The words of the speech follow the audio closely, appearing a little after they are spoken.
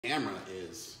Camera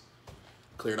is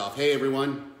cleared off. Hey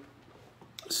everyone,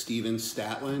 Steven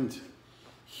Statland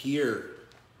here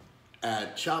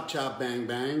at Chop Chop Bang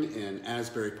Bang in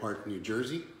Asbury Park, New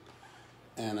Jersey.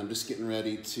 And I'm just getting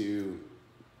ready to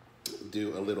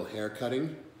do a little hair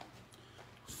cutting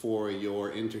for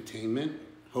your entertainment.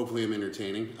 Hopefully I'm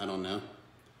entertaining, I don't know.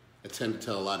 I tend to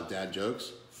tell a lot of dad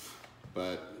jokes,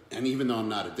 and even though I'm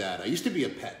not a dad, I used to be a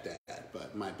pet dad,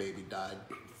 but my baby died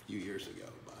a few years ago.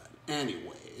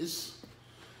 Anyways,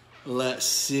 let's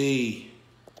see.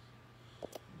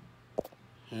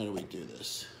 How do we do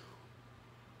this?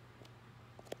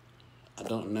 I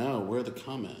don't know. Where are the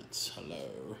comments?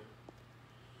 Hello.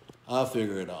 I'll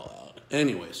figure it all out.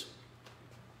 Anyways,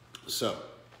 so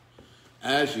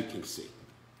as you can see,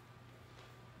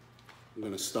 I'm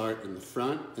going to start in the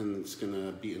front, and it's going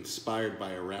to be inspired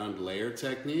by a round layer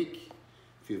technique.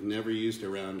 If you've never used a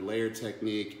round layer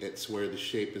technique, it's where the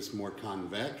shape is more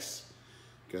convex.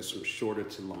 It goes from shorter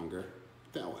to longer,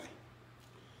 that way.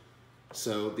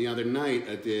 So the other night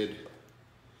I did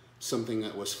something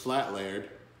that was flat layered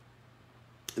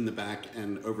in the back,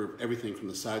 and over everything from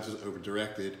the sides was over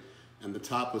directed, and the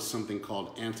top was something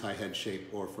called anti-head shape,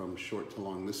 or from short to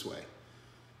long this way.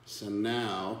 So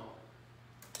now,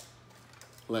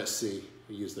 let's see,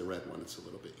 I use the red one, it's a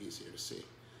little bit easier to see.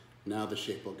 Now the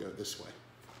shape will go this way.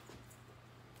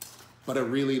 But I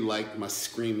really like my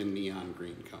screaming neon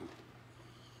green comb.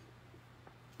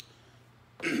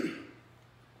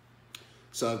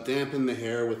 So I've dampened the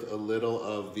hair with a little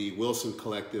of the Wilson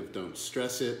Collective Don't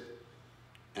Stress It,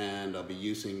 and I'll be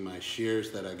using my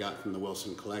shears that I got from the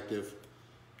Wilson Collective,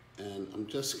 and I'm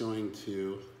just going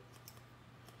to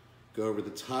go over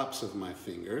the tops of my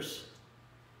fingers,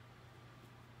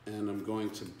 and I'm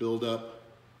going to build up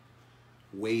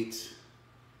weight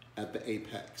at the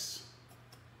apex.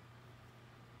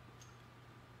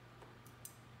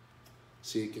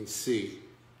 So you can see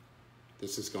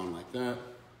this is going like that.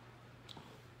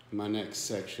 My next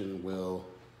section will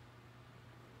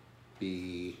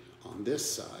be on this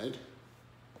side,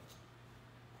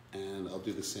 and I'll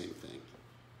do the same thing.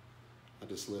 I'll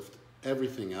just lift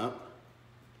everything up,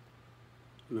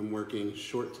 and I'm working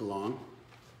short to long,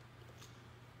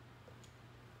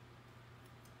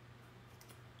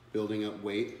 building up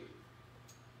weight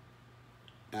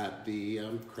at the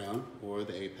crown or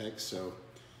the apex. So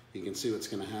you can see what's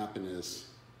going to happen is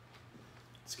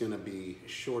it's going to be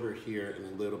shorter here and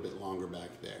a little bit longer back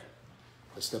there.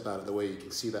 If I step out of the way, you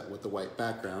can see that with the white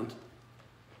background.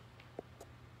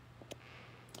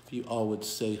 If you all would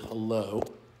say hello,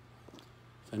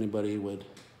 if anybody would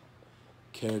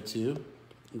care to.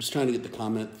 I'm just trying to get the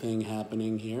comment thing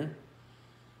happening here.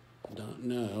 I don't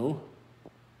know.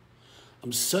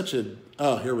 I'm such a,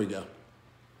 oh, here we go.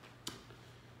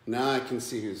 Now I can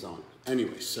see who's on.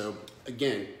 Anyway, so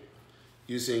again,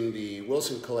 using the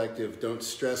Wilson Collective Don't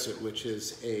Stress It, which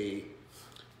is a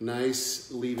nice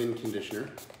leave-in conditioner.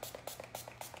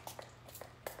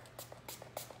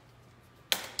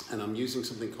 And I'm using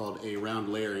something called a round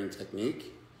layering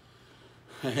technique.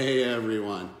 Hey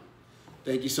everyone.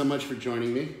 Thank you so much for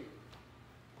joining me.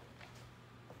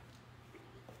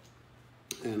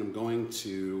 And I'm going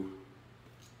to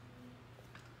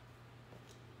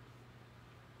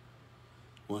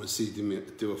want to see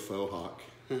do a faux hawk.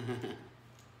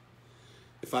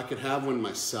 If I could have one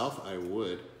myself, I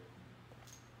would.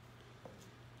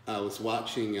 I was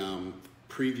watching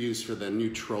previews for the new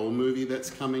Troll movie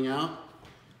that's coming out,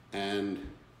 and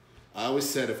I always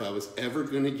said if I was ever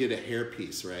going to get a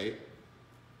hairpiece, right?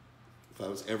 If I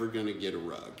was ever going to get a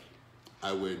rug,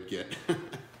 I would get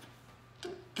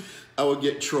I would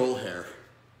get troll hair.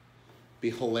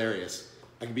 Be hilarious.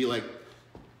 I could be like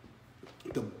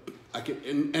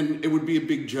and it would be a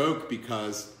big joke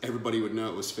because everybody would know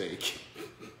it was fake.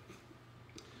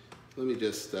 Let me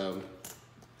just, can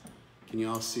you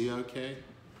all see okay?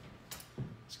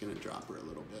 Just gonna drop her a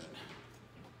little bit.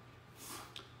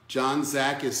 John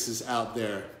Zakis is out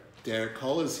there. Derek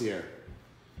Hull is here.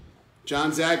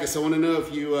 John Zakis, I wanna know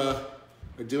if you are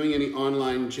doing any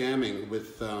online jamming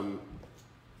with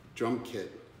Drum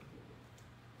Kit.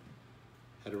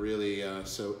 Had a really,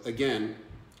 so again,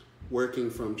 working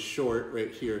from short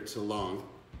right here to long,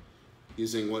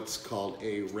 using what's called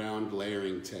a round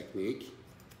layering technique,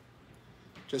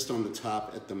 just on the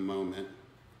top at the moment.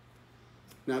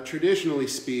 Now, traditionally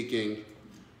speaking,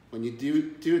 when you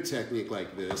do a technique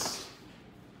like this,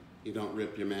 you don't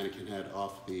rip your mannequin head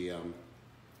off the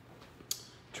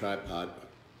tripod.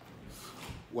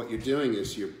 What you're doing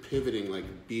is you're pivoting like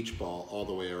a beach ball all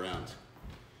the way around.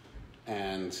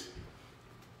 And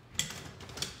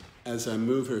as I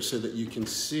move her so that you can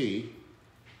see,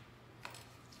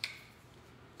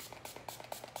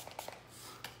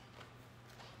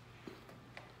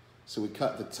 So we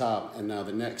cut the top, and now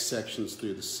the next section's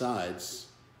through the sides.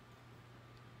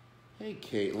 Hey,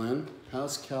 Caitlin,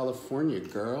 how's California,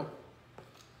 girl?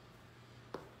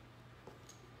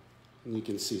 And you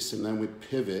can see, so then we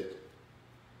pivot.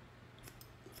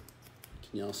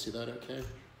 Can y'all see that okay?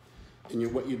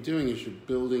 And what you're doing is you're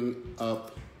building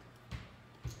up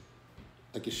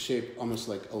like a shape, almost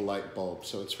like a light bulb.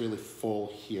 So it's really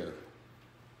full here.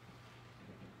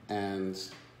 And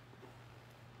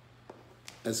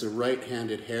as a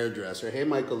right-handed hairdresser, hey,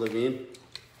 Michael Levine.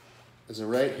 As a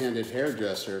right-handed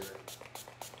hairdresser,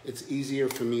 it's easier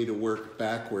for me to work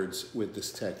backwards with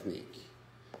this technique.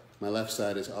 My left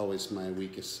side is always my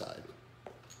weakest side.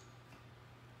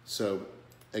 So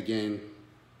again,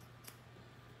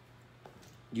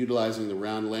 utilizing the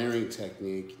round layering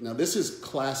technique. Now this is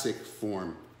classic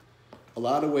form. A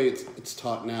lot of ways it's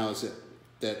taught now is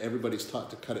that everybody's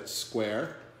taught to cut it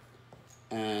square,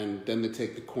 and then they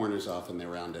take the corners off and they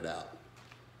round it out.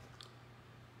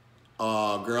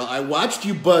 Oh, girl, I watched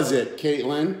you buzz it,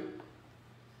 Caitlin.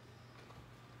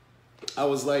 I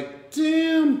was like,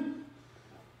 damn,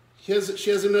 she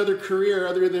has another career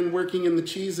other than working in the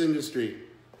cheese industry.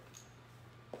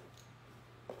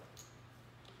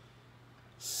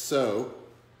 So,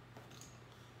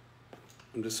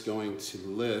 I'm just going to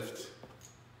lift.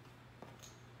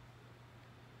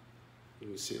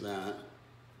 You see that?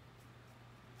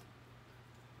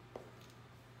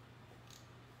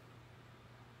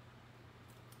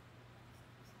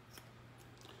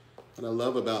 What I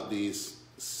love about these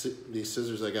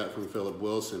scissors I got from Philip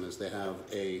Wilson is they have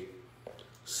a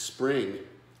spring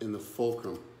in the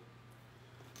fulcrum.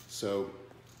 So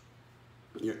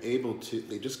you're able to,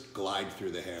 they just glide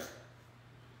through the hair.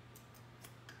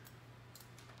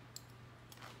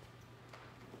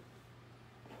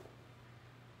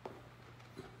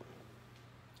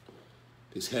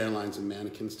 These hairlines and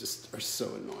mannequins just are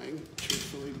so annoying,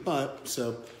 truthfully. But,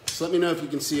 so let me know if you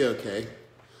can see okay.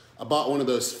 I bought one of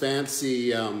those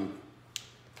fancy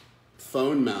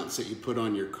phone mounts that you put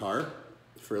on your car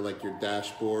for like your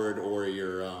dashboard or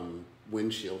your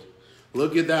windshield.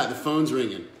 Look at that, the phone's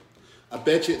ringing. I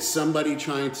bet you it's somebody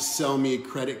trying to sell me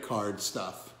credit card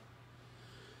stuff.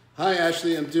 Hi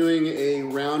Ashley, I'm doing a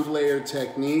round layer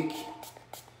technique.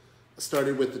 I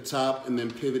started with the top and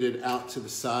then pivoted out to the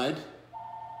side.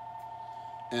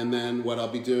 And then what I'll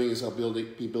be doing is I'll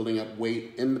be building up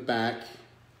weight in the back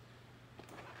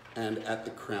and at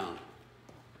the crown.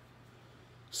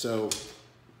 So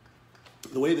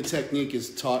the way the technique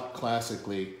is taught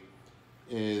classically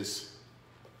is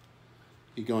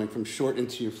you're going from short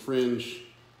into your fringe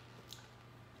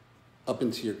up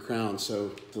into your crown.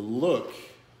 So the look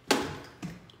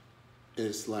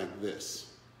is like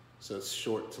this. So it's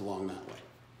short to long that way.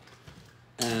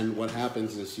 And what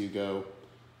happens is you go,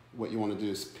 what you want to do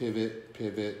is pivot,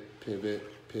 pivot,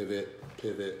 pivot, pivot,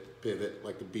 pivot, pivot,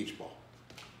 like a beach ball.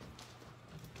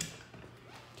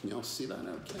 Can y'all see that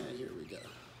okay? Here we go.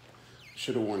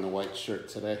 Should have worn the white shirt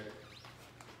today.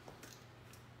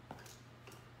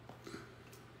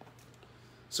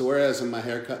 So whereas in my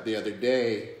haircut the other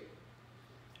day,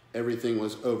 everything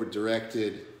was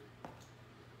over-directed,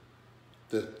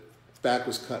 the back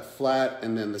was cut flat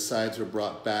and then the sides were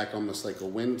brought back almost like a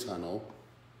wind tunnel.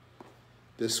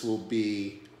 This will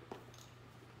be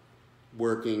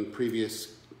working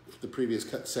the previous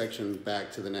cut section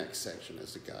back to the next section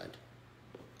as a guide.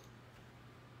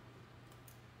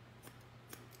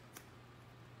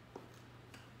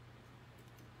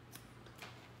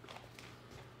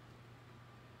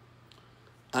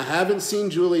 I haven't seen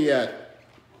Julie yet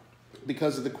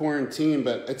because of the quarantine,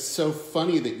 but it's so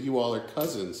funny that you all are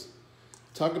cousins.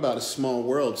 Talk about a small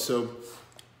world. So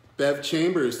Bev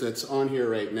Chambers, that's on here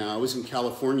right now, I was in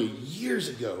California years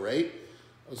ago, right?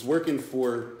 I was working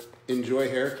for Enjoy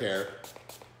Hair Care,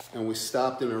 and we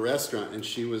stopped in a restaurant, and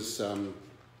she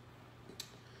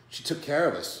took care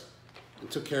of us,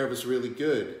 and took care of us really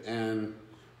good. And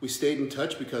we stayed in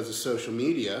touch because of social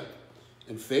media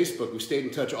and Facebook. We stayed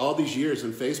in touch all these years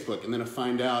on Facebook, and then I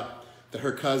find out that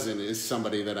her cousin is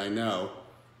somebody that I know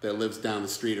that lives down the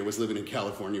street or was living in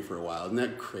California for a while. Isn't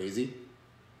that crazy?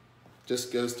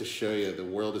 Just goes to show you the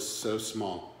world is so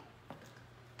small.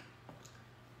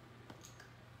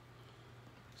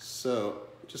 So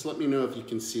just let me know if you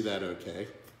can see that okay.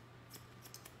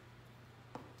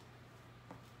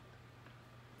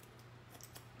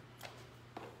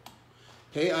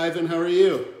 Hey Ivan, how are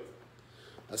you?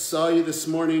 I saw you this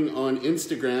morning on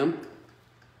Instagram.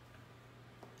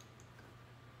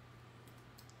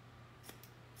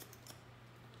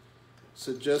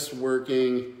 So just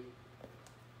working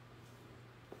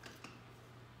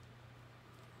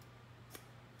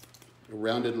a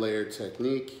rounded layer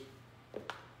technique.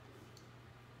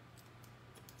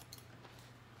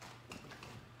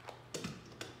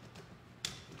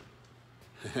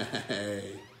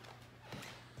 Hey.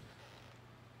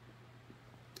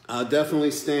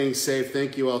 Definitely staying safe.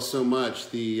 Thank you all so much.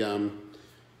 I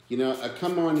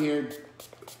come on here,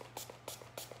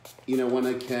 when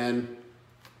I can.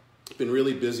 Been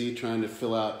really busy trying to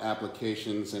fill out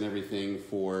applications and everything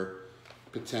for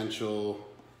potential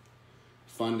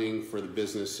funding for the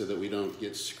business so that we don't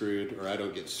get screwed, or I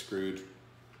don't get screwed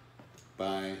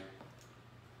by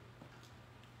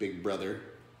Big Brother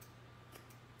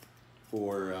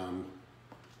or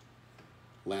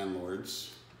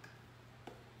landlords,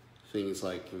 things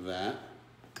like that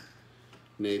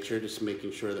nature. Just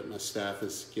making sure that my staff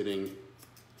is getting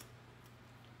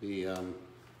the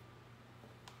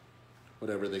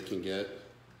whatever they can get,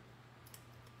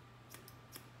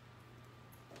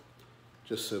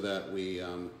 just so that we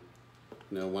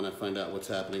when I find out what's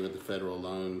happening with the federal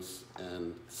loans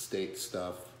and state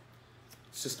stuff,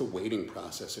 it's just a waiting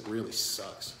process. It really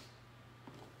sucks.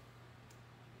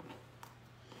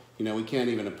 We can't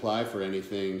even apply for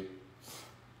anything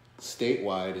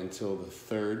statewide until the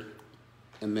 3rd,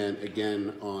 and then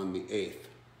again on the 8th.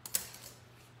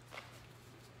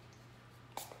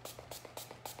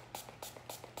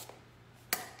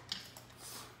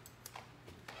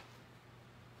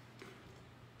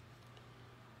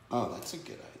 Oh, that's a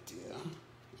good idea.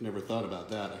 I never thought about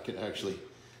that. I could actually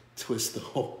twist the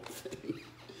whole thing.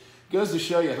 Goes to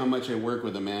show you how much I work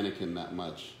with a mannequin that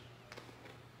much.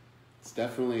 It's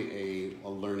definitely a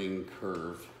learning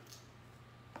curve.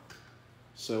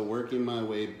 So working my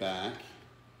way back.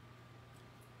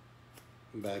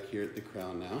 I'm back here at the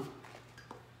crown now.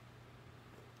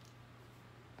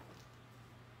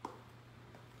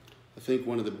 I think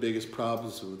one of the biggest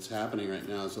problems with what's happening right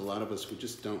now is a lot of us, we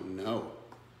just don't know.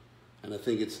 And I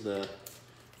think it's the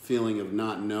feeling of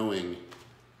not knowing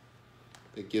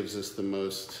that gives us the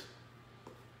most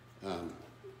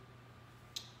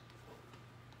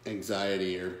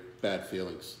anxiety or bad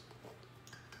feelings.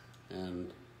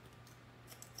 And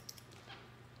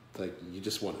like, you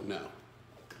just want to know.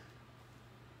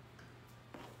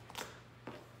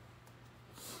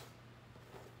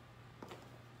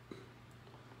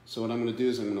 So what I'm going to do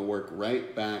is I'm going to work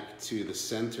right back to the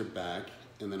center back,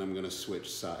 and then I'm going to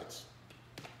switch sides.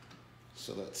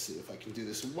 So let's see if I can do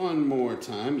this one more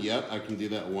time. Yep, I can do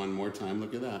that one more time.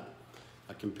 Look at that.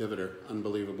 I can pivot her.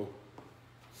 Unbelievable.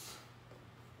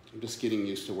 I'm just getting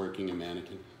used to working a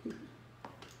mannequin.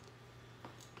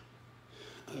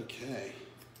 Okay.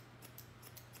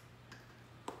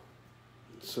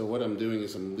 So what I'm doing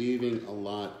is I'm leaving a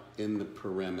lot in the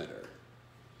perimeter.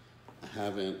 I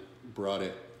haven't brought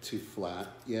it too flat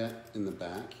yet in the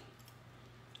back.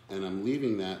 And I'm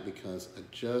leaving that because I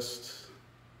just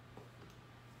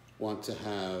want to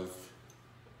have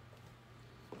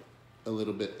a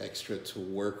little bit extra to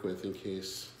work with in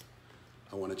case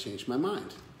I want to change my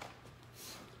mind.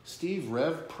 Steve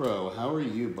Rev Pro, how are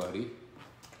you, buddy?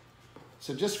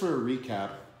 So just for a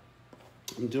recap,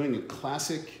 I'm doing a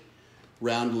classic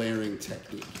round layering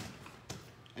technique.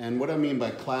 And what I mean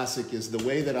by classic is the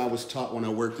way that I was taught when I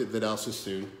worked at Vidal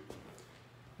Sassoon.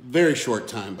 Very short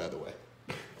time, by the way.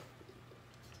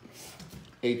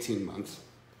 18 months.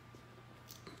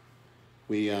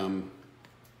 We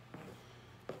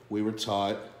were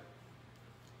taught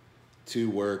to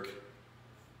work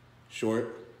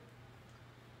short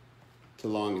to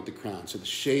long at the crown. So the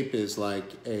shape is like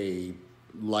a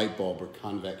light bulb or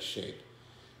convex shape.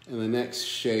 And the next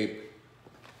shape,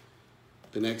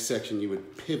 the next section, you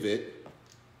would pivot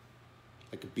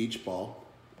like a beach ball,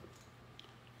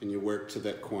 and you work to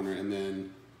that corner. And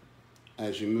then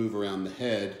as you move around the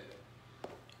head,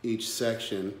 each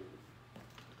section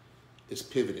is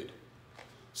pivoted.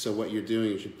 So what you're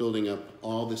doing is you're building up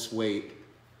all this weight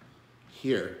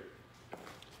here.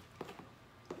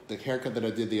 The haircut that I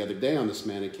did the other day on this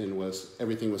mannequin was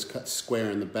everything was cut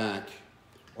square in the back,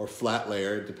 or flat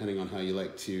layer, depending on how you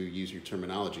like to use your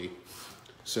terminology.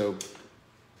 So,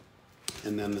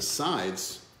 and then the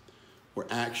sides were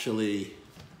actually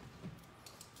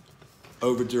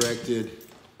over-directed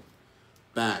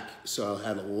back, so I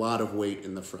had a lot of weight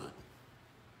in the front.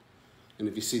 And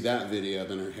if you see that video,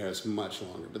 then her hair is much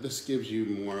longer. But this gives you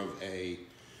more of a,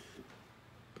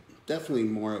 definitely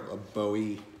more of a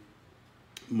Bowie,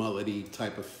 mullety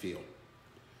type of feel.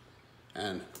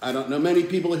 And I don't know many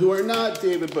people who are not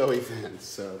David Bowie fans,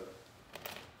 so,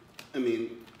 I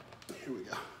mean, here we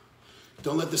go.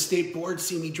 Don't let the state board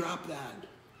see me drop that.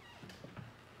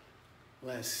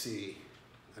 Let's see.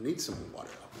 I need some water.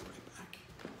 I'll be right back.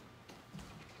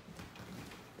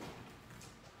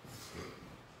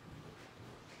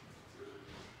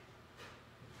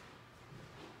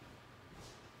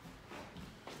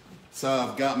 So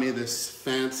I've got me this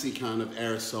fancy kind of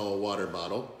aerosol water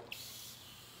bottle.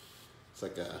 It's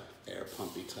like a air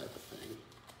pumpy type of thing.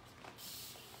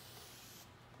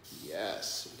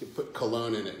 Yes, you can put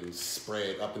cologne in it and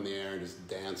spray it up in the air and just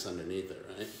dance underneath it,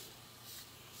 right?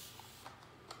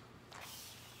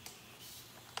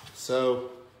 So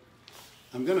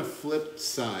I'm gonna flip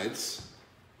sides,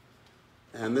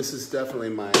 and this is definitely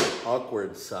my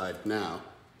awkward side now,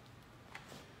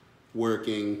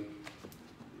 working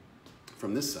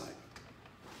from this side.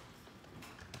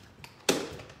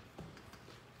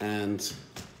 And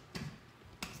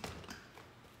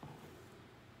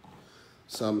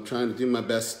so I'm trying to do my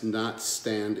best to not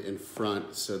stand in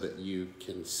front so that you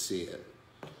can see it.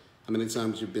 How many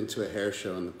times you've been to a hair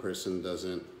show and the person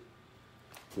doesn't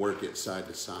work it side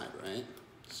to side, right?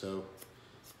 So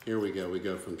here we go. We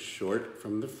go from short,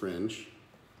 from the fringe,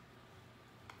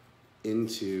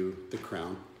 into the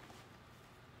crown.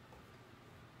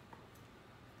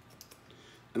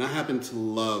 And I happen to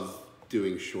love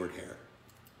doing short hair.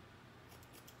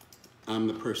 I'm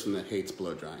the person that hates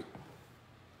blow drying.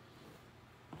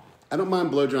 I don't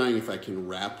mind blow drying if I can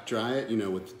wrap dry it, you know,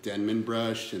 with the Denman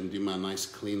brush and do my nice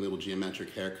clean little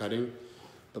geometric hair cutting.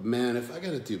 But man, if I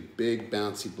gotta do big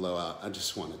bouncy blowout, I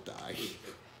just wanna die.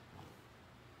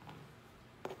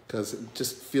 Because it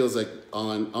just feels like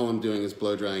all I'm doing is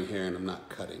blow drying hair and I'm not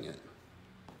cutting it.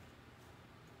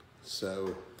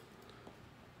 So,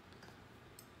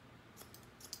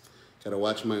 gotta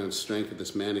watch my own strength with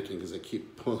this mannequin because I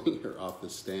keep pulling her off the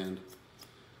stand.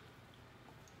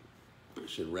 I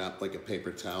should wrap like a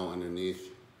paper towel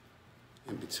underneath,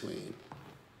 in between.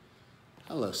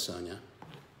 Hello, Sonia.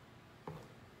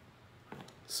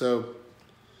 So,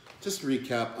 just to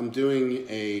recap, I'm doing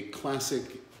a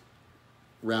classic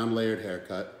round layered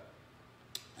haircut.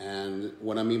 And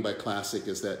what I mean by classic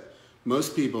is that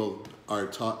most people are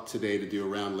taught today to do a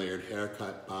round layered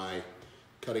haircut by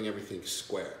cutting everything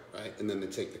square, right? And then they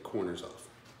take the corners off.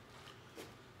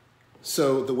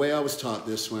 So the way I was taught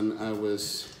this when I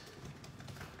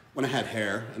had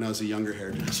hair and I was a younger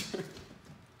hairdresser,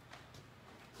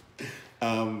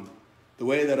 the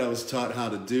way that I was taught how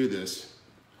to do this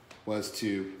was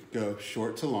to go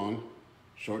short to long,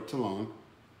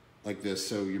 like this.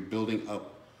 So you're building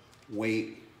up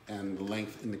weight and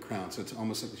length in the crown. So it's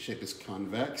almost like the shape is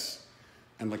convex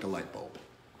and like a light bulb.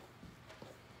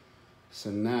 So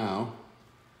now,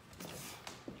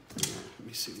 let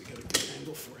me see, we got a good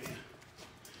angle for you.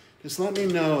 Just let me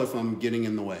know if I'm getting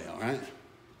in the way, all right?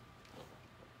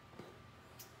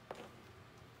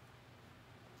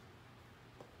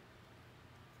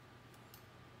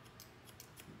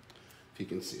 If you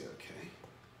can see, okay.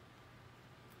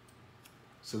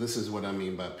 So this is what I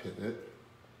mean by pivot.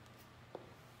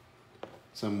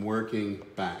 So I'm working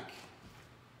back.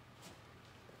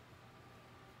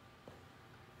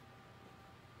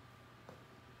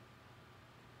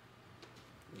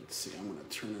 Let's see, I'm gonna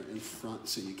turn her in front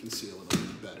so you can see a little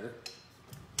bit better.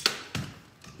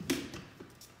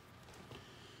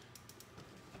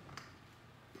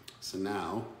 So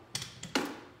now,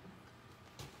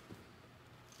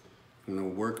 I'm gonna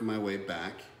work my way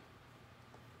back.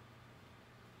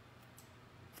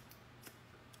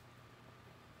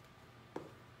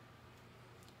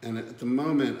 And at the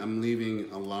moment, I'm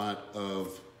leaving a lot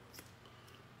of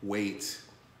weight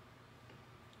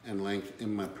and length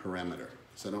in my perimeter.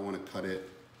 So I don't want to cut it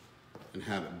and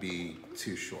have it be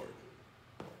too short.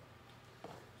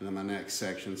 And then my next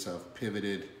section, so I've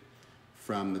pivoted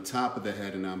from the top of the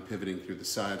head and now I'm pivoting through the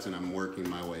sides and I'm working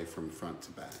my way from front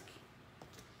to back.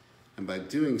 And by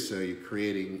doing so, you're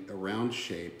creating a round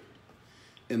shape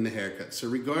in the haircut. So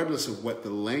regardless of what the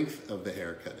length of the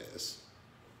haircut is,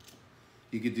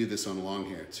 you could do this on long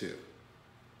hair too.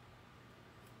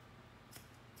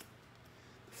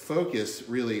 Focus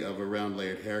really of a round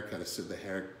layered haircut is so the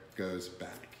hair goes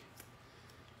back.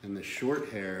 And the short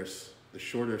hairs, the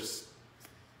shorter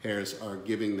hairs are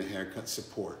giving the haircut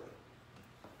support.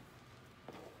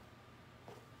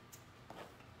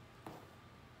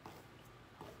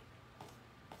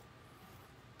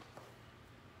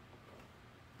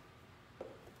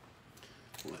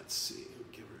 Let's see,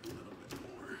 give her a little bit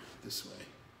more this way.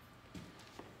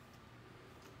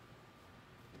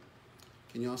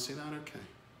 Can you all see that okay?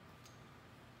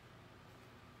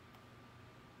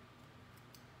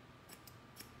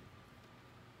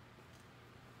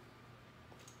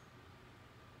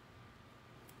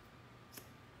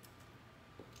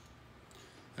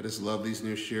 I just love these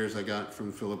new shears I got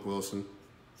from Philip Wilson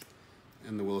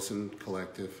and the Wilson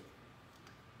Collective.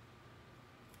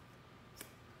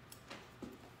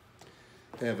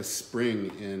 They have a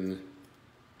spring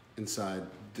inside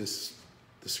the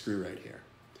screw right here.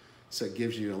 So it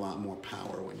gives you a lot more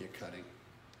power when you're cutting.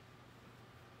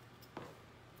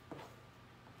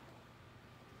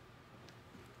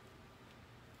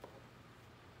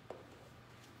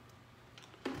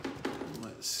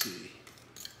 Let's see.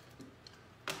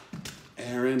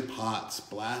 Aaron Potts,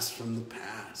 blast from the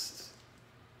past.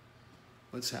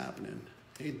 What's happening?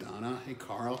 Hey Donna, hey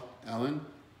Carl, Ellen.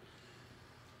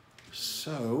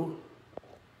 So,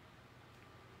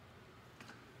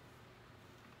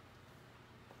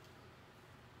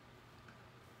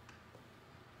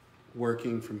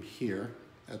 working from here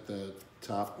at the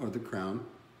top or the crown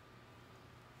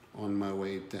on my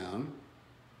way down.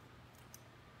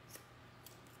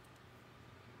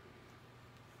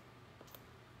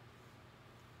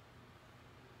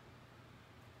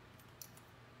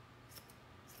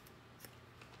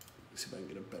 See if I can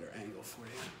get a better angle for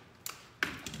you.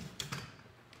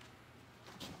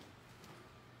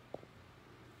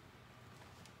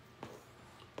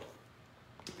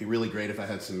 It'd be really great if I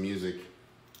had some music.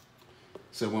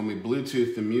 So when we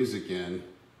Bluetooth the music in,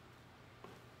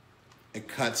 it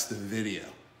cuts the video.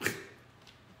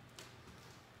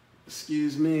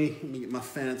 Excuse me, let me get my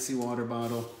fancy water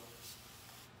bottle.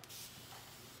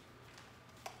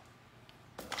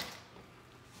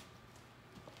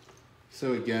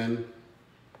 So again,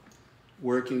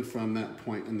 working from that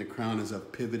point in the crown as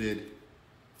I've pivoted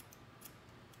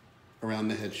around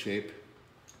the head shape.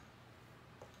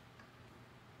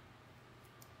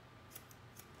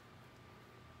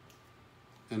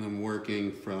 And I'm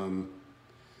working from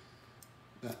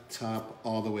that top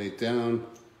all the way down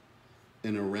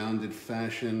in a rounded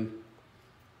fashion,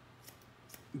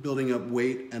 building up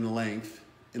weight and length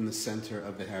in the center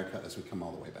of the haircut as we come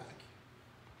all the way back.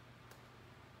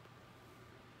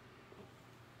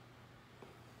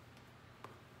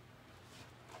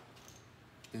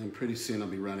 And pretty soon I'll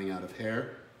be running out of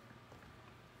hair.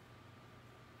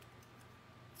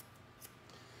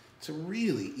 It's a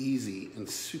really easy and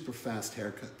super fast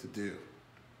haircut to do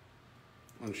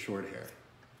on short hair.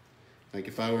 Like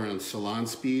if I were on salon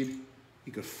speed,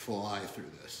 you could fly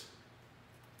through this.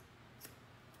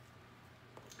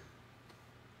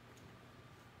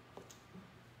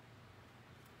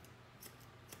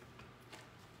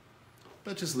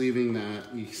 But just leaving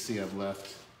that, you see I've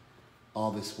left all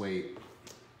this weight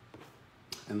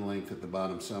and length at the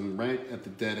bottom. So I'm right at the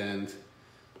dead end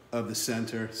of the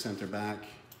center back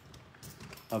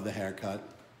of the haircut.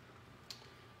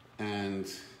 And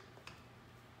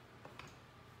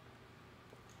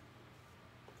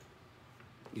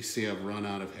you see I've run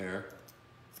out of hair.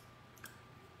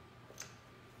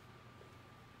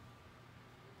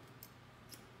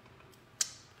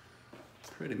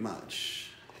 Pretty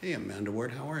much. Hey Amanda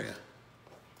Ward, how are you?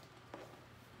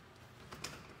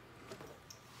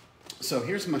 So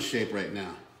here's my shape right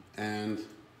now, and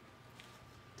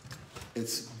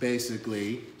it's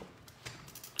basically,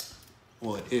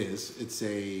 well it's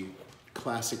a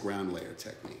classic round layer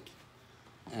technique.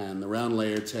 And the round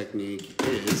layer technique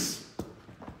is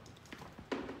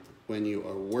when you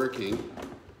are working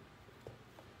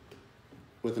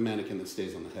with a mannequin that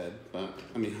stays on the head, but,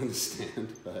 I mean on the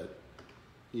stand, but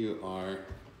you are,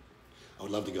 I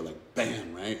would love to go like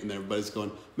bam, right? And everybody's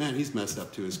going, man, he's messed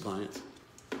up to his clients.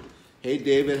 Hey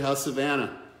David, how's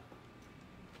Savannah?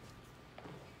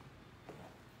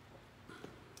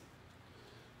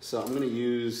 So I'm gonna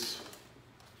use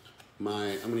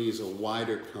a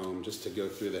wider comb just to go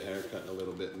through the haircut a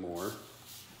little bit more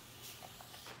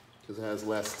because it has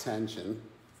less tension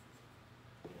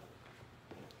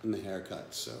in the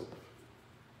haircut. So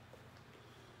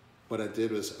what I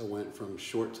did was I went from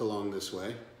short to long this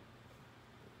way,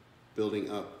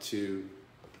 building up to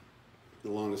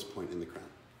the longest point in the crown.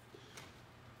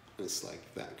 It's like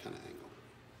that kind of angle.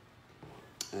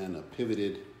 And I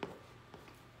pivoted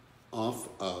off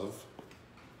of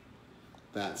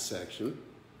that section,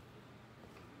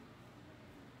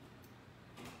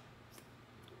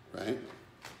 right?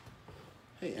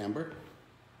 Hey, Amber.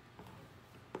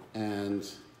 And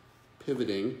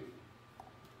pivoting.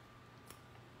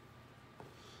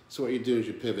 So what you're doing is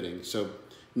you're pivoting. So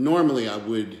normally I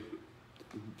would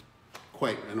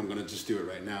and I'm gonna just do it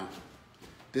right now.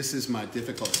 This is my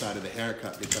difficult side of the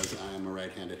haircut because I am a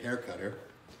right-handed hair cutter,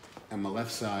 and my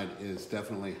left side is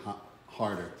definitely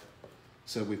harder.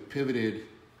 So we've pivoted,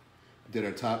 did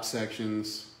our top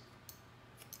sections,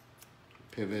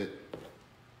 pivot,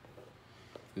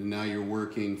 and now you're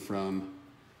working from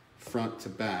front to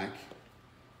back.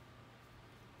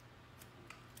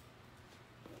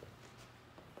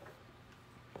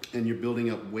 And you're building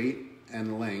up weight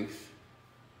and length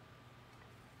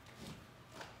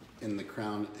in the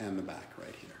crown and the back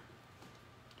right here.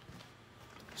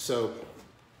 So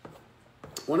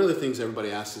one of the things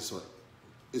everybody asks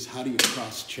is how do you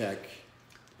cross-check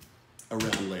a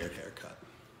round layered haircut?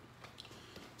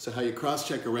 So how you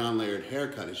cross-check a round layered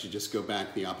haircut is you just go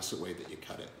back the opposite way that you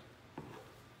cut it.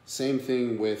 Same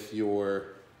thing with your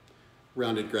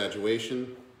rounded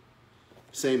graduation.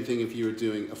 Same thing if you were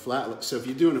doing a flat, so if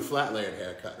you're doing a flat layered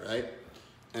haircut, right?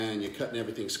 And you're cutting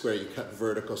everything square, you cut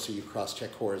vertical, so you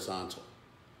cross-check horizontal.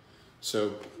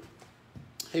 So,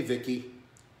 hey Vicky.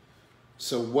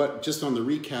 So just on the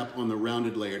recap on the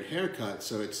rounded layered haircut,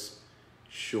 so it's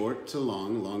short to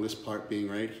long, longest part being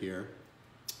right here,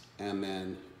 and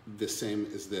then the same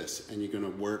as this, and you're gonna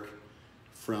work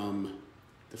from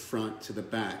the front to the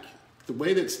back. The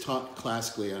way that's taught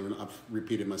classically, I've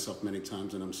repeated myself many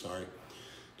times and I'm sorry,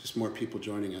 just more people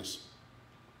joining us.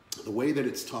 The way that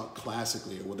it's taught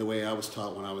classically, or the way I was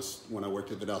taught when I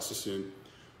worked at Vidal Sassoon,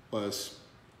 was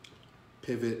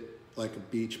pivot like a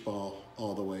beach ball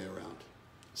all the way around.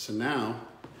 So now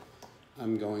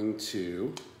I'm going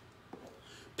to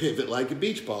pivot like a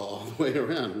beach ball all the way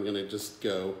around. I'm gonna just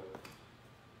go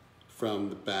from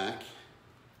the back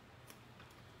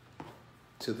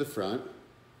to the front.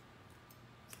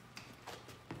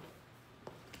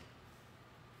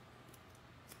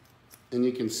 And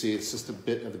you can see it's just a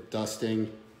bit of a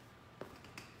dusting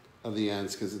of the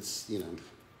ends because it's, you know,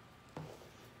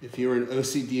 if you're an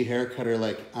OCD haircutter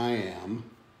like I am,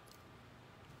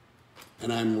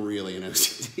 and I'm really an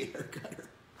OCD haircutter,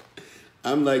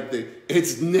 I'm like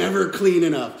it's never clean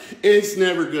enough. It's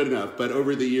never good enough. But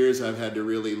over the years, I've had to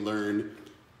really learn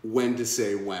when to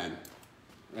say when,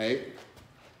 right?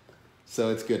 So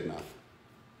it's good enough.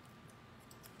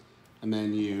 And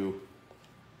then you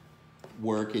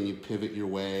work and you pivot your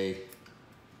way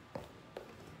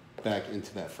back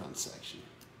into that front section.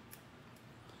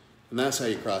 And that's how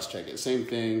you cross-check it. Same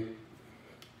thing.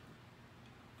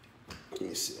 Let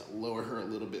me see, I'll lower her a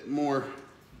little bit more.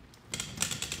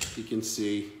 You can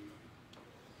see,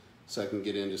 so I can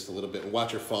get in just a little bit and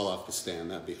watch her fall off the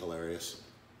stand. That'd be hilarious.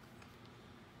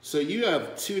 So you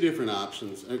have two different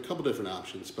options, a couple different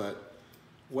options, but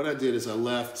what I did is I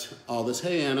left all this,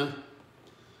 hey Anna,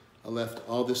 I left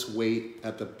all this weight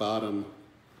at the bottom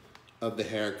of the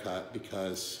haircut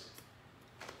because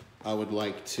I would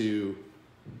like to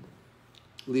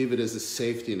leave it as a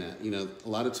safety net. You know, a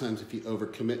lot of times if you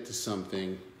overcommit to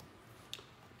something,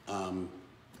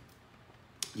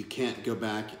 you can't go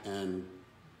back and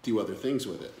do other things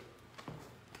with it.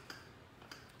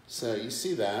 So you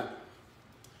see that.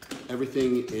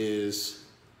 Everything is,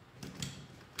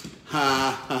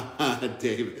 ha, ha, ha,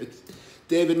 David.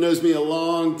 David knows me a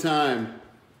long time.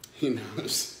 He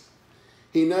knows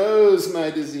my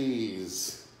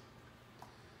disease.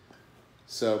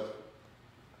 So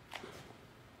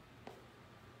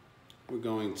we're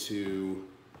going to,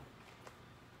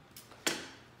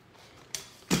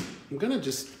 I'm gonna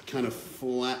just kind of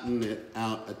flatten it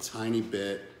out a tiny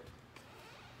bit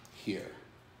here.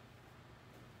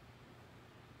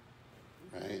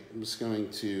 Right, I'm just going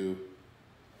to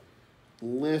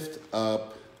lift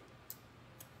up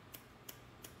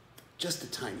just a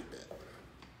tiny bit.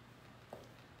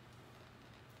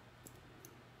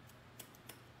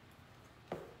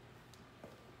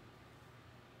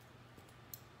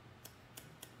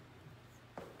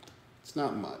 It's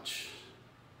not much.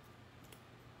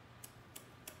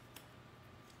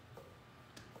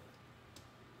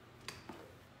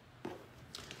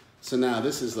 So now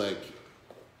this is like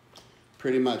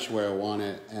pretty much where I want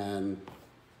it, and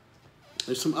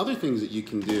there's some other things that you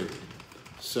can do.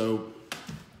 So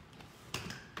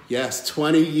yes,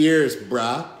 20 years,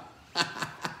 brah.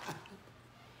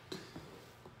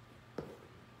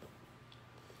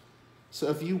 So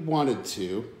if you wanted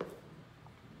to,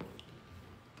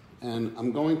 and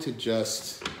I'm going to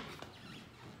just,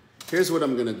 here's what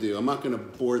I'm gonna do. I'm not gonna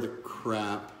bore the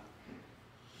crap.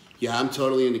 Yeah, I'm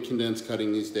totally into condensed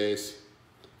cutting these days.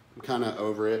 I'm kinda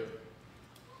over it.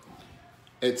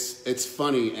 It's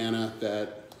funny, Anna,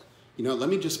 that, you know, let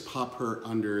me just pop her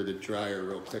under the dryer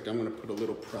real quick. I'm gonna put a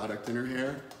little product in her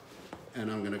hair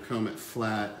and I'm gonna comb it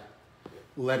flat,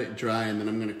 let it dry, and then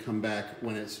I'm gonna come back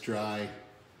when it's dry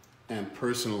and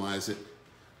personalize it.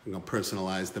 I'm gonna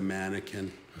personalize the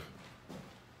mannequin.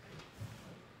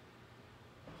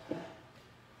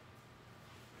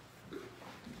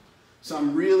 So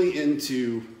I'm really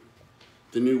into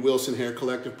the new Wilson Hair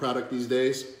Collective product these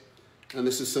days. And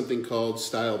this is something called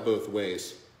Style Both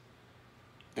Ways.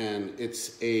 And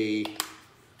it's a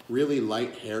really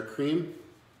light hair cream.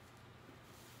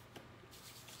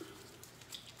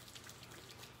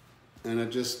 And I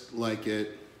just like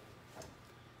it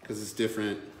because it's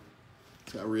different.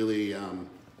 It's got a really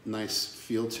nice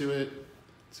feel to it.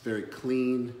 It's very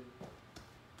clean.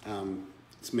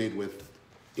 It's made with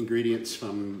ingredients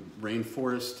from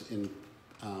rainforest in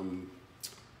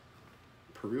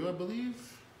Peru, I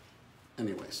believe.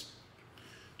 Anyways,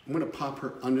 I'm gonna pop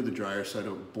her under the dryer so I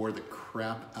don't bore the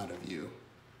crap out of you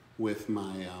with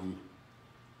my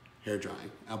hair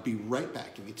drying. I'll be right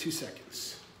back, give me 2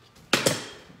 seconds.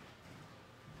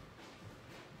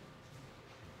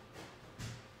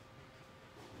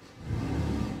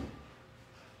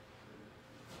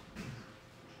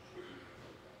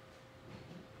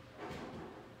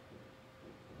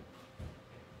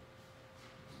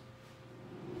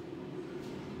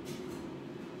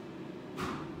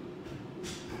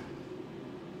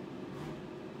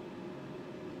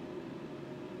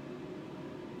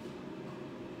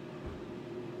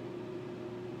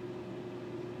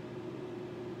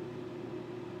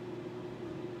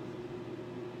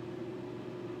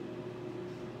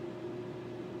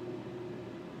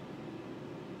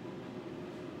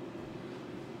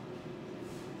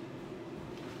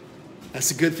 That's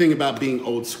the good thing about being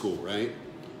old school, right?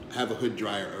 I have a hood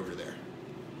dryer over there.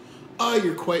 Oh,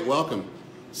 you're quite welcome.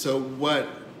 So what,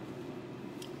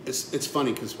 it's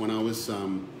funny because when I was a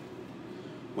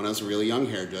really young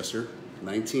hairdresser,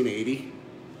 1980,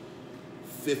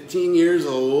 15 years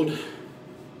old,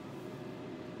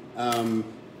 I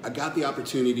got the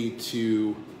opportunity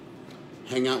to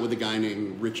hang out with a guy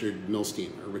named Richard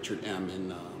Milstein, or Richard M.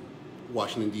 in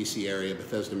Washington, D.C. area,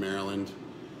 Bethesda, Maryland,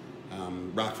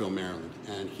 Rockville, Maryland.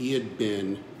 And he had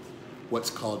been what's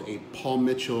called a Paul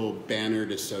Mitchell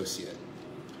bannered associate.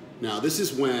 Now, this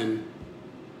is when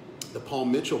the Paul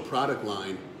Mitchell product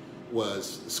line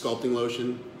was sculpting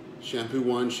lotion, shampoo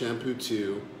 1, shampoo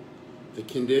 2, the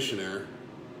conditioner,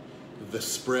 the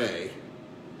spray.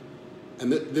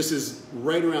 And this is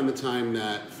right around the time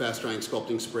that fast drying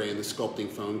sculpting spray and the sculpting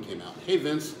foam came out. Hey,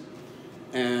 Vince.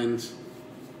 And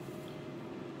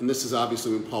this is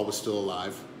obviously when Paul was still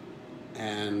alive.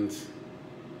 And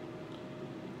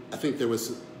I think there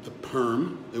was the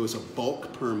perm, there was a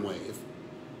bulk perm wave,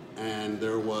 and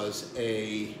there was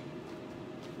and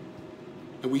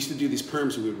we used to do these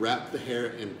perms, we would wrap the hair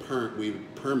in perm, we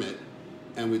would perm it,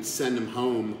 and we'd send them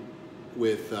home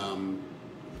with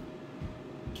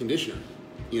conditioner.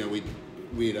 You know, we'd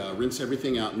rinse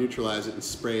everything out, neutralize it, and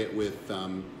spray it with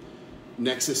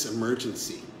Nexus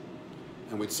Emergency.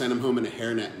 And we'd send them home in a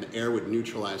hairnet, and the air would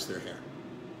neutralize their hair.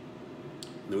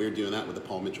 And we were doing that with the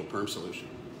Paul Mitchell Perm Solution.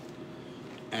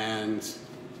 And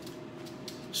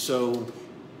so,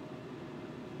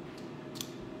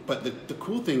 but the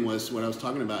cool thing was, what I was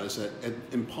talking about is that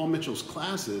in Paul Mitchell's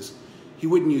classes, he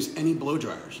wouldn't use any blow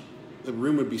dryers. The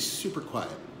room would be super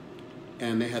quiet.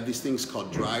 And they had these things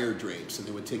called dryer drapes, and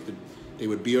they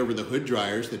would be over the hood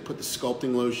dryers, they'd put the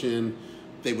sculpting lotion,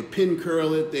 they would pin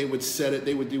curl it, they would set it,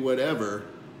 they would do whatever.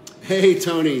 Hey,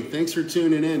 Tony, thanks for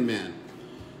tuning in, man.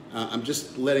 I'm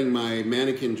just letting my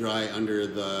mannequin dry under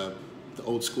the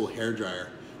old school hair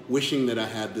dryer, wishing that I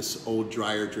had this old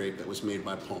dryer drape that was made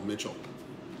by Paul Mitchell.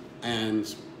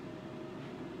 And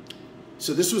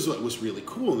so this was what was really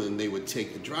cool. And then they would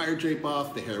take the dryer drape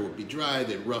off, the hair would be dry,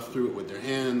 they'd rough through it with their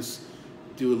hands,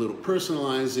 do a little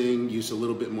personalizing, use a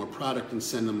little bit more product, and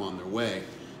send them on their way.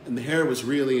 And the hair was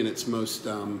really in its most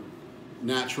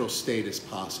natural state as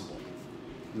possible.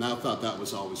 And I thought that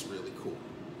was always really cool.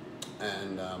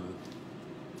 And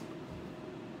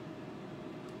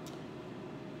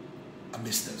I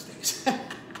miss those days.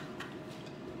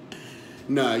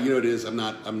 No, you know what it is. I'm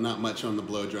not much on the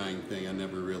blow drying thing. I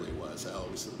never really was.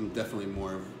 I'm definitely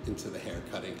more into the hair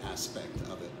cutting aspect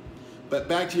of it. But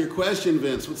back to your question,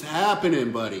 Vince. What's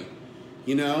happening, buddy?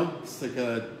 You know, it's like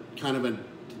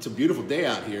it's a beautiful day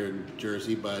out here in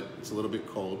Jersey, but it's a little bit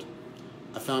cold.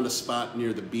 I found a spot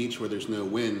near the beach where there's no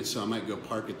wind, so I might go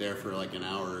park it there for like an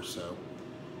hour or so.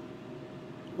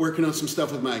 Working on some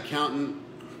stuff with my accountant,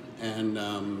 and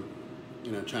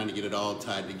you know, trying to get it all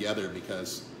tied together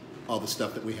because all the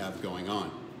stuff that we have going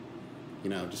on. You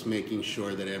know, just making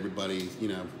sure that everybody, you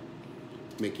know,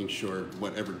 making sure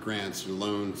whatever grants or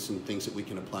loans and things that we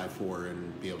can apply for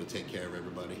and be able to take care of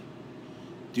everybody.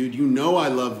 Dude, you know I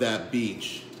love that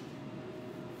beach.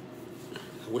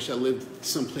 I wish I lived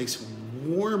someplace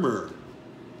warmer.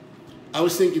 I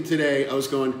was thinking today, I was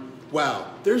going,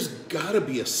 wow, there's gotta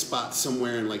be a spot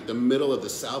somewhere in like the middle of the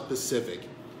South Pacific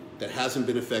that hasn't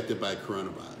been affected by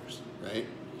coronavirus, right?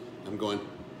 I'm going,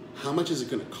 how much is it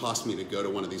gonna cost me to go to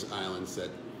one of these islands that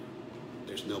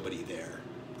there's nobody there?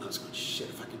 I was going, shit,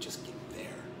 if I could just get there.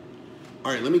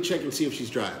 All right, let me check and see if she's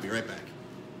dry. I'll be right back.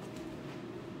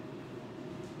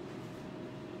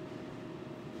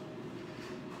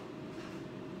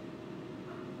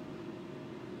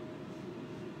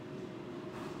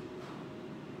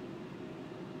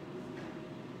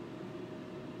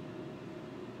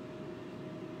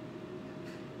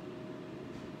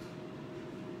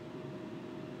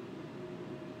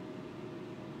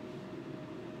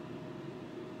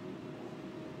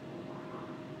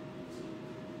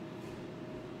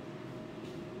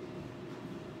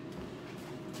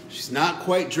 She's not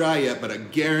quite dry yet, but I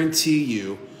guarantee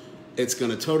you it's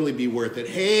gonna totally be worth it.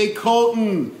 Hey,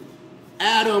 Colton,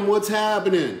 Adam, what's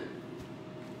happening?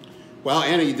 Wow,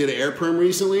 Anna, you did an air perm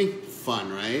recently?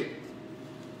 Fun, right?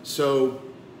 So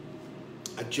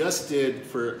I just did,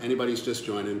 for anybody who's just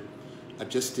joining, I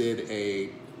just did a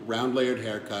round layered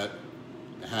haircut.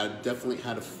 Definitely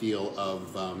had a feel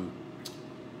of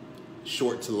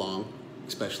short to long,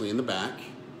 especially in the back.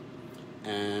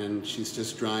 And she's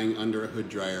just drying under a hood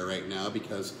dryer right now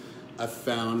because I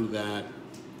found that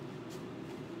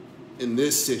in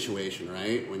this situation,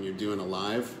 right, when you're doing a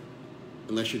live,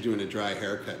 unless you're doing a dry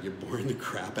haircut, you're boring the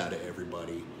crap out of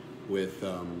everybody with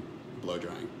blow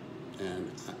drying.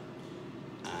 And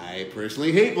I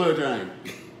personally hate blow drying.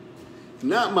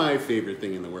 Not my favorite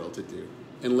thing in the world to do,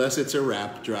 unless it's a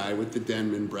wrap dry with the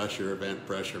Denman brush or event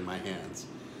brush or my hands.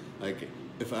 Like,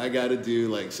 if I gotta do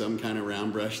like some kind of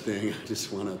round brush thing, I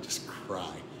just wanna just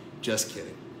cry. Just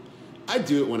kidding. I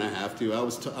do it when I have to.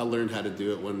 I learned how to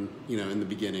do it when, you know, in the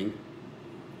beginning.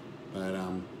 But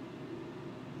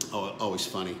always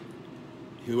funny.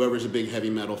 Whoever's a big heavy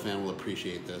metal fan will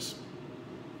appreciate this.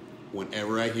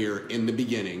 Whenever I hear in the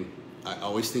beginning, I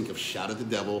always think of Shout at the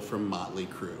Devil from Motley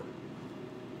Crue.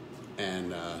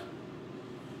 And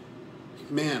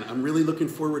man, I'm really looking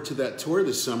forward to that tour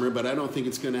this summer, but I don't think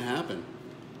it's gonna happen.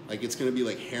 Like, it's gonna be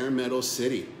like hair metal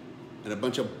city and a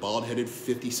bunch of bald-headed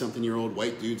 50-something-year-old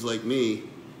white dudes like me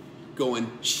going,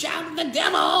 shout at the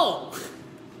devil!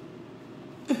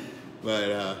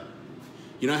 But,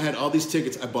 you know, I had all these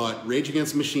tickets. I bought Rage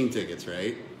Against the Machine tickets,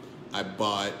 right? I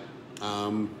bought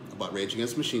Rage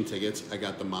Against the Machine tickets. I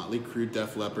got the Motley Crue,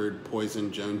 Def Leppard,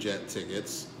 Poison, Joan Jett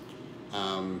tickets.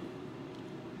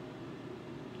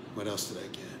 What else did I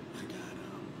get? I got,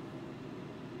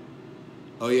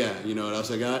 oh yeah, you know what else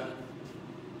I got?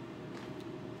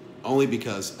 Only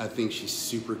because I think she's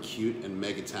super cute and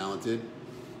mega talented,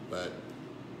 but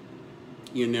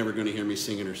you're never gonna hear me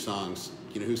singing her songs.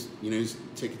 You know whose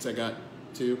tickets I got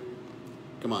too?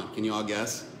 Come on, can you all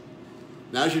guess?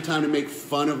 Now's your time to make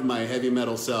fun of my heavy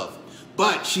metal self.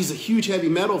 But she's a huge heavy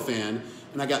metal fan,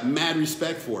 and I got mad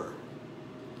respect for her.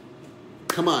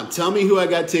 Come on, tell me who I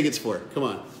got tickets for. Come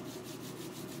on.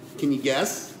 Can you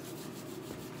guess?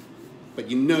 But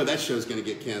you know that show's gonna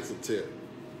get canceled too.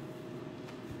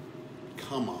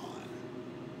 Come on.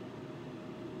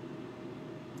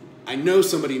 I know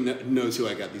somebody knows who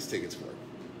I got these tickets for.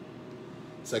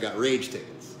 So I got Rage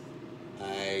tickets.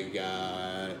 I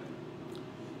got,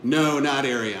 no, not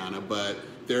Ariana, but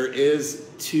there is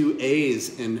 2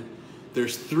 A's and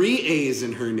there's 3 A's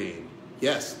in her name.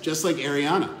 Yes, just like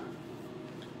Ariana,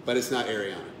 but it's not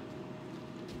Ariana.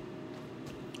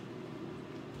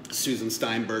 Susan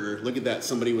Steinberger, look at that,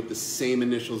 somebody with the same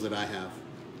initials that I have.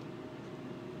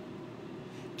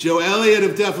 Joe Elliott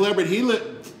of Def Leppard,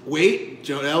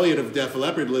 Joe Elliott of Def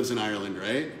Leppard lives in Ireland,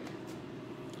 right?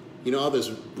 You know, all those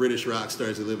British rock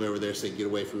stars that live over there say get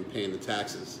away from paying the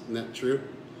taxes. Isn't that true?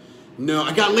 No,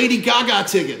 I got Lady Gaga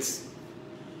tickets.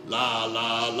 La,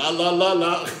 la, la, la, la,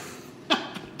 la.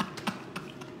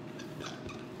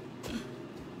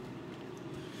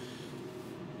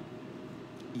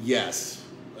 Yes.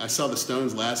 I saw the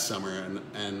Stones last summer,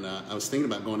 and I was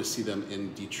thinking about going to see them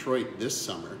in Detroit this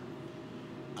summer.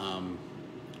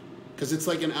 Because it's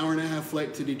like an hour-and-a-half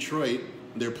flight to Detroit.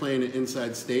 They're playing at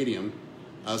Inside Stadium.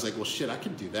 I was like, well, shit, I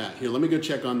could do that. Here, let me go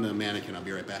check on the mannequin. I'll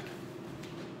be right back.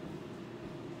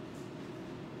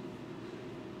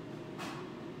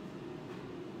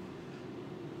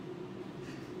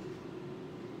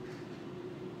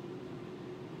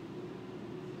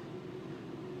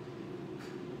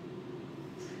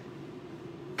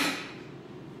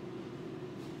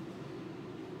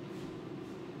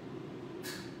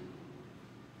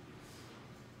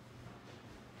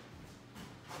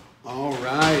 All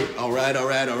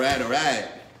right.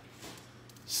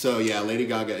 So yeah, Lady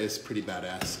Gaga is pretty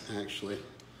badass, actually.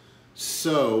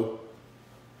 So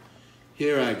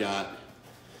here I got,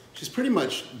 she's pretty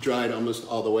much dried almost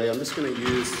all the way. I'm just gonna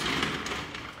use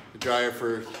the dryer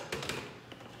for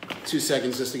 2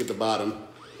 seconds just to get the bottom.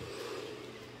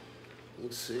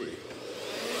 Let's see.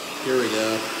 Here we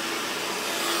go.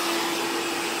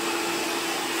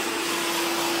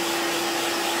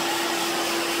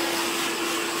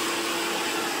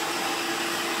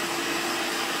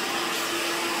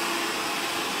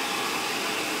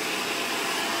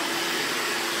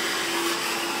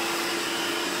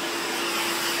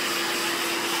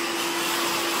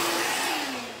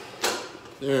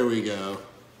 There we go.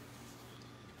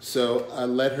 So I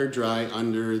let her dry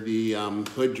under the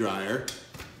hood dryer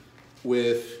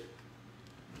with,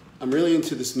 I'm really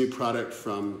into this new product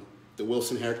from the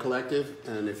Wilson Hair Collective,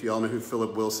 and if you all know who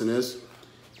Philip Wilson is,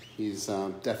 he's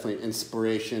definitely an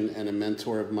inspiration and a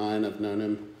mentor of mine. I've known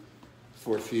him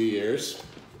for a few years,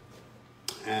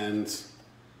 and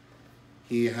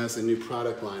he has a new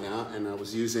product line out, and I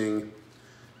was using,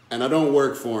 and I don't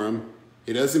work for him,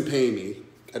 he doesn't pay me,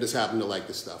 I just happen to like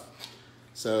this stuff.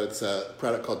 So it's a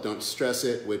product called Don't Stress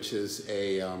It, which is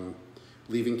a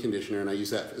leave-in conditioner, and I use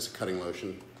that as a cutting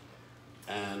lotion.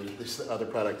 And this is the other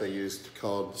product I used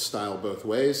called Style Both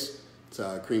Ways. It's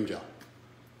a cream gel.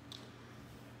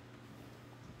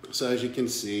 So as you can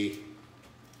see,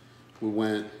 we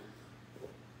went,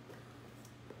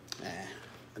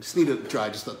 I just need to dry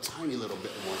just a tiny little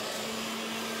bit more.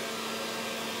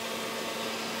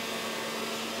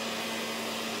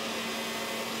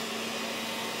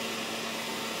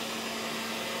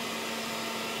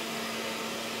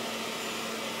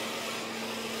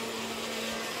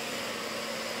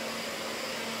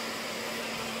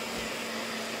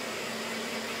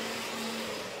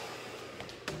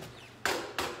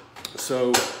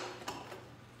 So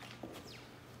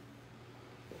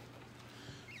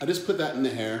I just put that in the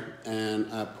hair and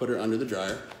I put her under the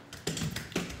dryer,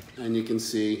 and you can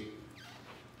see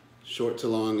short to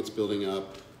long it's building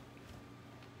up.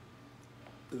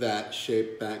 That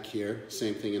shape back here,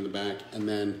 same thing in the back, and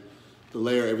then the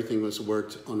layer, everything was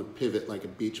worked on a pivot like a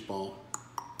beach ball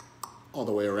all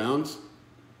the way around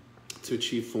to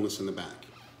achieve fullness in the back.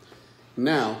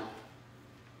 Now,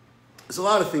 there's a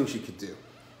lot of things you could do.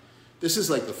 This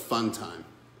is like the fun time.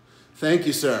 Thank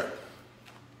you, sir.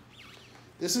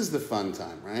 This is the fun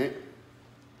time, right?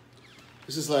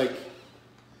 This is like,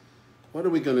 what are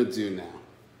we gonna do now?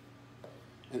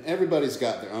 And everybody's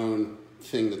got their own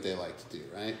thing that they like to do,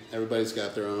 right? Everybody's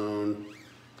got their own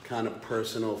kind of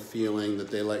personal feeling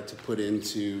that they like to put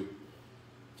into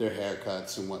their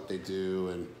haircuts and what they do.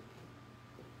 And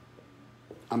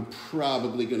I'm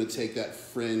probably gonna take that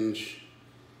fringe,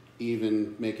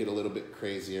 even make it a little bit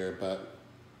crazier. But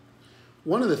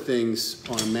one of the things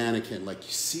on a mannequin, like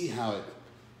you see how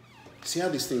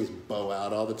these things bow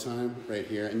out all the time right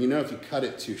here, and you know if you cut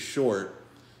it too short,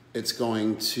 it's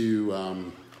going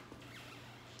to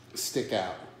stick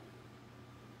out.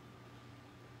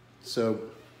 So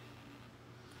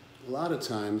a lot of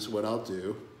times what I'll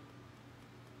do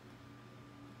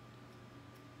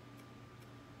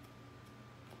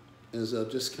is I'll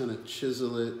just kind of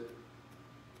chisel it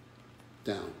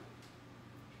down.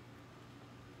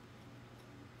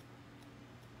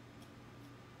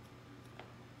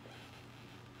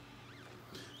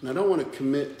 And I don't want to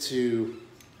commit to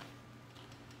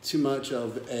too much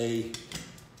of a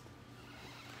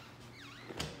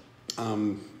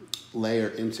layer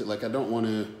into, like I don't want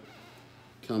to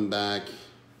come back,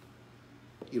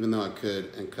 even though I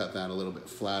could, and cut that a little bit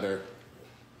flatter,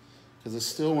 because I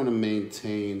still want to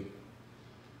maintain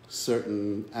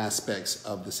certain aspects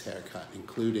of this haircut,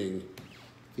 including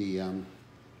the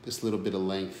this little bit of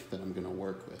length that I'm going to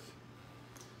work with.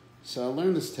 So I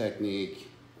learned this technique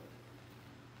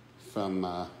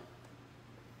from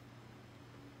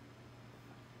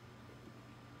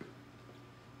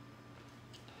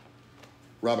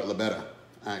Robert Labetta,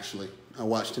 actually. I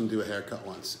watched him do a haircut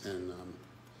once, and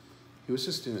he was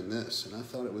just doing this, and I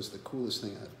thought it was the coolest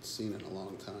thing I'd seen in a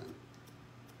long time.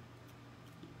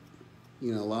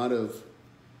 You know, a lot of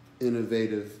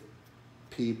innovative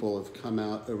people have come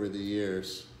out over the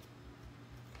years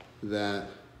that,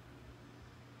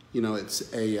 you know,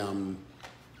 it's a,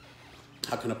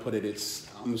 how can I put it? It's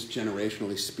almost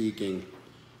generationally speaking,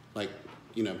 like,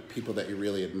 you know, people that you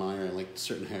really admire, like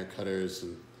certain haircutters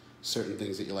and certain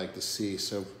things that you like to see.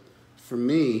 So for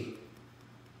me,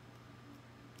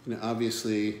 you know,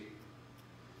 obviously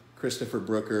Christopher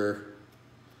Brooker,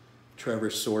 Trevor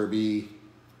Sorby,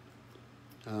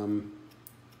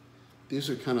 these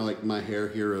are kind of like my hair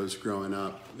heroes growing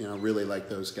up. You know, really like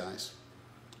those guys.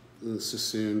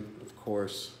 Sassoon, of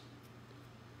course.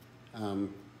 I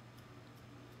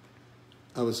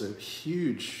was a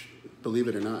huge, believe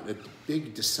it or not, a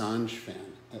big Desange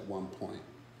fan at one point.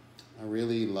 I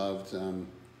really loved,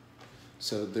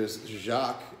 so there's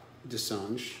Jacques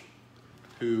Desange,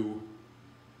 who,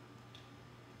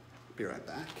 be right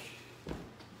back.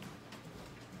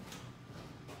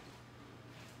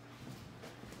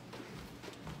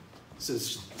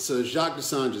 So Jacques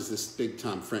Desange is this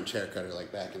big-time French haircutter,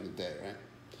 like back in the day, right?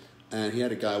 And he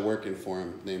had a guy working for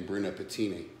him named Bruno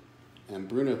Pettini. And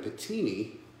Bruno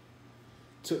Pettini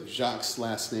took Jacques'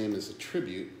 last name as a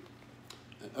tribute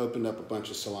and opened up a bunch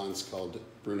of salons called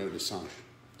Bruno Desange.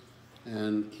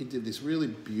 And he did these really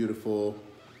beautiful,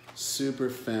 super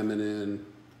feminine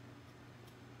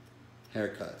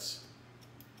haircuts.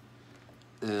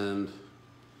 And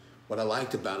what I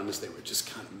liked about them is they were just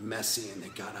kind of messy, and they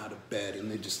got out of bed and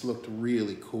they just looked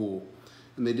really cool.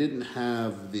 And they didn't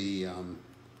have the,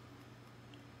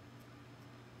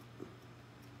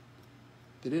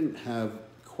 they didn't have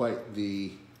quite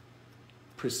the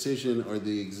precision or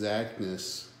the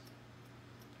exactness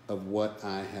of what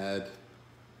I had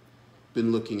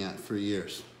been looking at for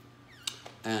years.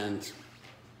 And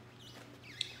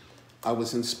I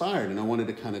was inspired, and I wanted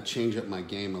to kind of change up my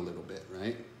game a little bit,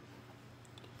 right?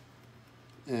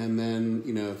 And then,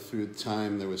 you know, through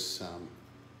time, there was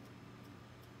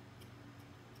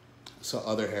saw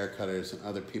other haircutters and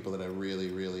other people that I really,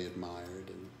 really admired.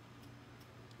 And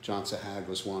John Sahag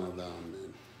was one of them,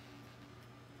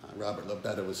 and Robert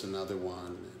Lobetta was another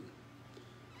one.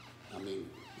 And I mean,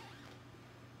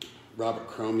 Robert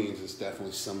Cromeans is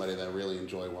definitely somebody that I really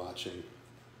enjoy watching.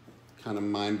 Kind of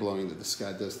mind-blowing that this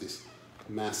guy does these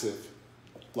massive,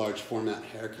 large format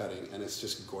haircutting, and it's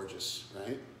just gorgeous,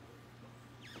 right?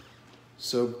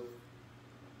 So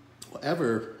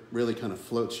whatever really kind of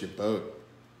floats your boat,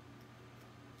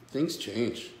 things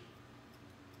change.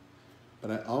 But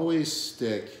I always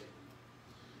stick,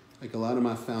 like a lot of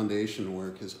my foundation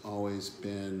work has always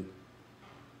been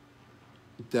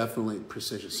definitely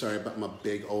precision. Sorry about my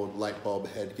big old light bulb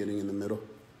head getting in the middle.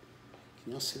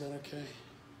 Can y'all see that okay?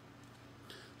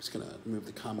 I'm just gonna move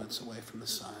the comments away from the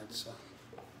side, so.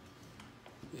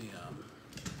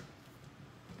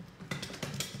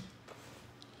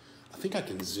 I think I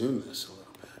can zoom this a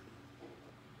little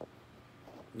bit.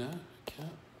 No, I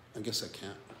can't. I guess I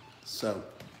can't. So,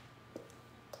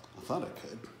 I thought I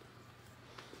could.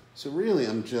 So really,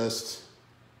 I'm just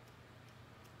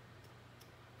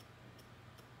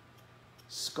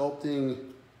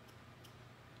sculpting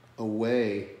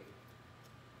away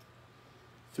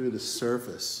through the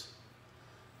surface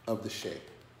of the shape.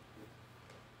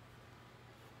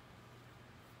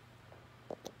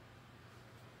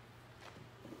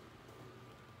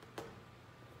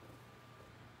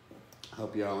 I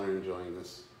hope y'all are enjoying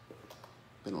this.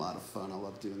 Been a lot of fun. I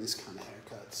love doing these kind of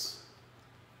haircuts.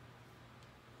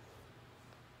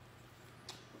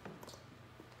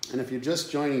 And if you're just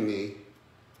joining me,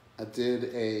 I did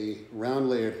a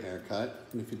round layered haircut.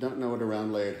 And if you don't know what a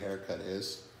round layered haircut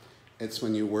is, it's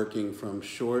when you're working from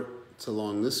short to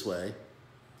long this way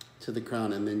to the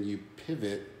crown, and then you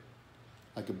pivot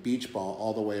like a beach ball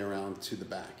all the way around to the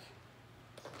back.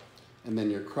 And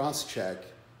then your cross check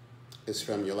is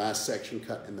from your last section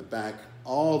cut in the back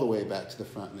all the way back to the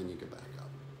front, and then you go back up.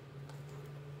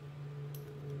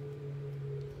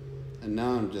 And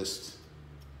now I'm just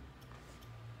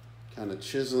kind of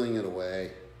chiseling it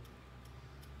away,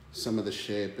 some of the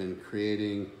shape, and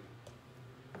creating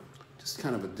just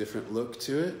kind of a different look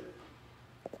to it.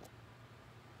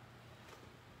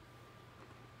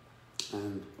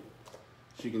 And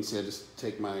as you can see,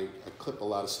 I clip a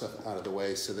lot of stuff out of the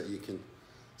way so that you can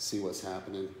see what's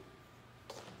happening.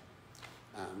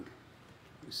 Let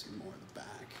me see more of the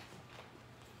back.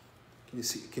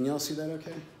 Can y'all see that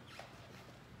okay?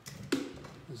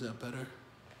 Is that better?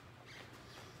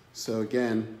 So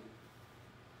again,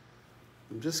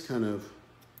 I'm just kind of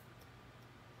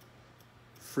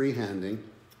freehanding.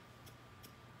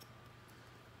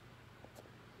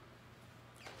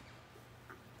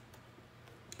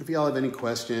 If y'all have any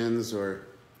questions or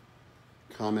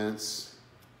comments,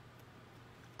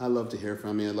 I'd love to hear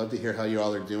from you. I'd love to hear how you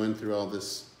all are doing through all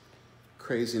this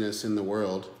craziness in the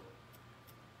world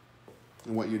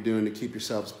and what you're doing to keep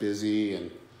yourselves busy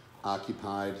and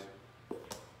occupied.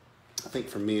 I think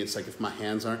for me, it's like if my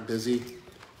hands aren't busy,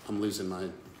 I'm losing my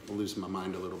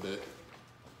mind a little bit.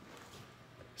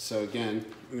 So again,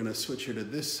 I'm gonna switch her to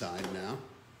this side now.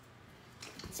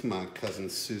 It's my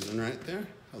cousin Susan right there.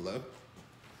 Hello.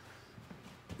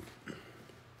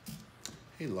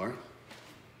 Hey, Laura.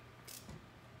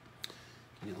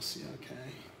 Can y'all see okay?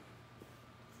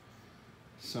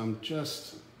 So I'm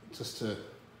just to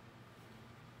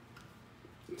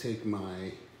take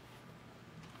my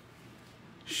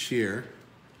shear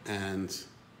and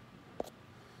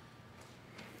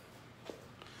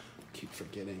keep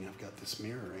forgetting I've got this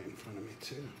mirror right in front of me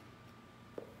too.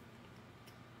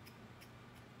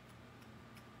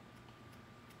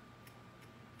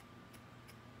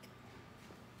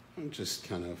 I'm just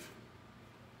kind of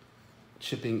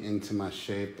chipping into my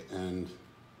shape and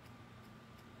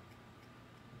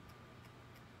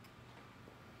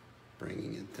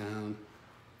bringing it down.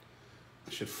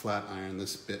 I should flat iron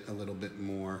this bit a little bit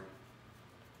more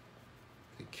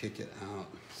to kick it out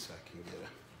so I can get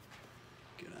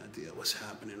a good idea of what's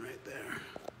happening right there.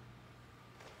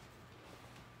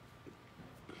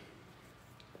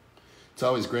 It's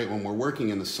always great when we're working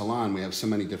in the salon, we have so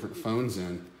many different phones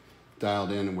in,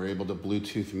 dialed in and we're able to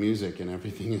Bluetooth music, and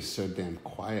everything is so damn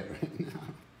quiet right now.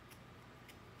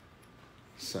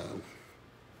 So,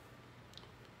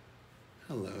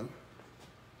 hello.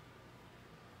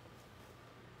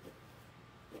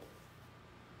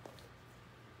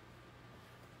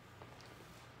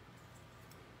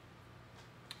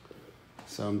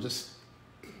 So I'm just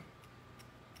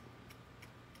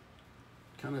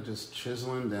kind of just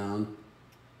chiseling down.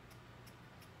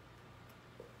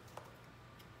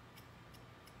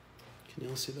 Can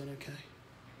y'all see that okay?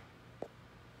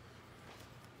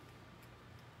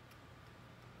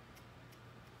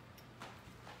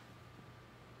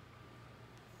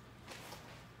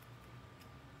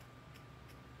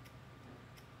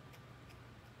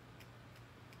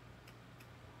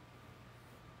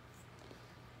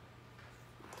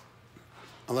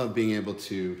 I love being able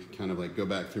to kind of like go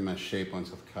back through my shape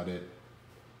once I've cut it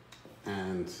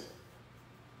and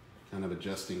kind of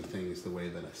adjusting things the way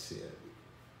that I see it.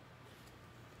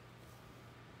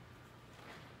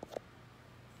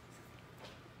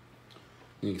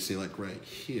 And you can see like right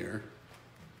here,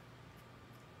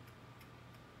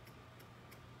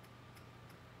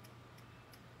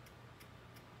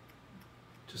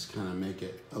 just kind of make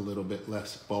it a little bit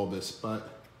less bulbous,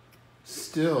 but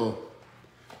still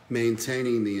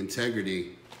maintaining the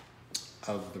integrity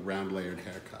of the round layered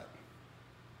haircut.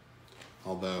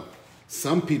 Although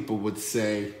some people would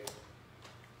say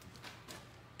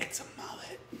it's a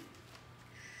mullet.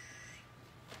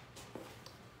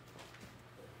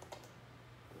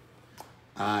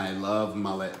 I love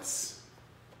mullets.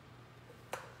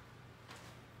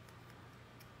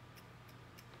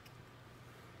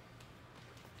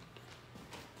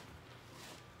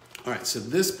 All right, so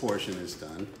this portion is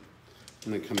done.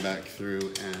 I'm gonna come back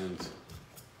through and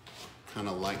kind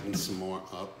of lighten some more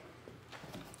up.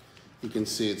 You can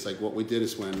see it's like what we did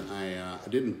is when I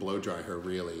didn't blow dry her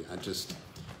really. I just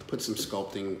put some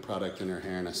sculpting product in her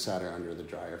hair and I sat her under the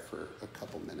dryer for a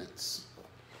couple minutes.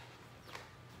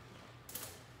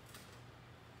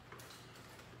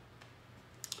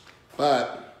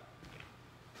 But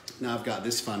now I've got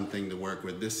this fun thing to work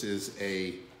with. This is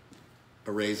a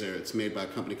razor. It's made by a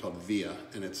company called Via,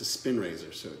 and it's a spin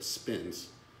razor, so it spins.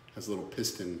 Has a little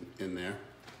piston in there.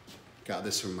 Got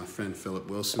this from my friend Philip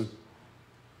Wilson.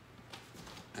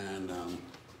 And I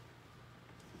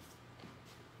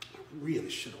really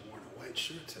should have worn a white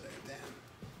shirt today, damn.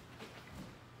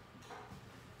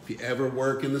 If you ever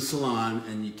work in the salon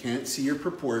and you can't see your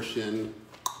proportion,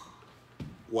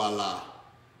 voila.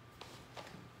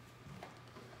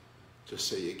 Just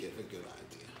so you get a good idea.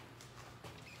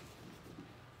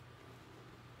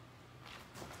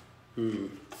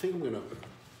 I think I'm gonna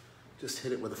just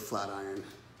hit it with a flat iron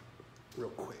real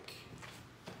quick.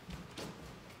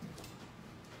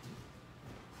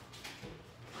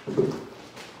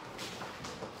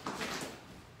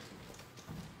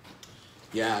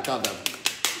 Yeah, I got that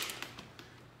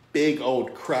big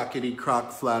old crockety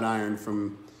crock flat iron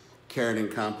from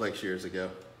Keratin Complex years ago.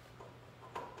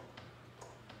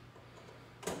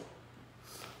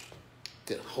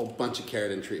 Did a whole bunch of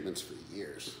keratin treatments for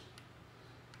years.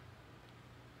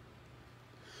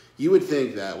 You would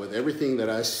think that with everything that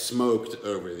I smoked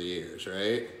over the years,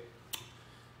 right?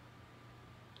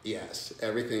 Yes,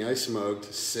 everything I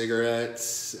smoked,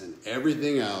 cigarettes and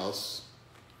everything else,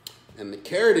 and the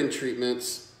keratin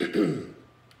treatments, I'd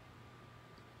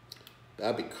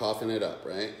be coughing it up,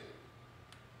 right?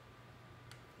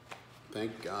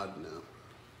 Thank God, no.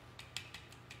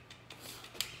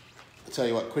 I'll tell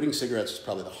you what, quitting cigarettes was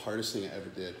probably the hardest thing I ever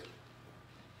did.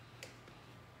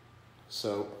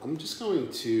 So I'm just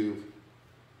going to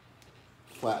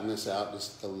flatten this out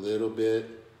just a little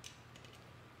bit.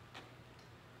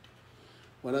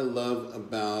 What I love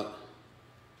about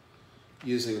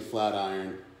using a flat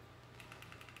iron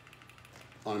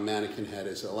on a mannequin head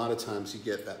is a lot of times you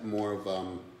get that more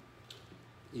of,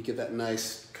 you get that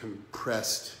nice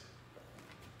compressed,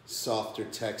 softer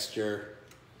texture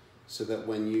so that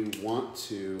when you want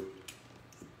to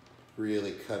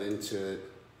really cut into it,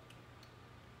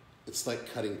 it's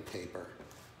like cutting paper.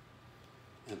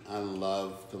 And I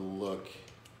love the look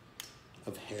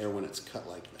of hair when it's cut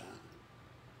like that.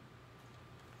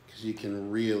 Because you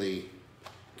can really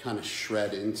kind of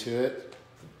shred into it.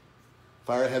 If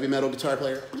I were a heavy metal guitar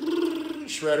player,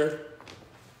 shredder.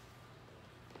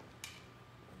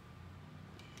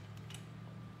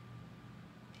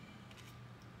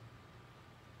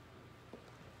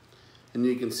 And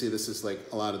you can see this is like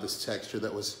a lot of this texture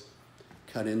that was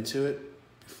cut into it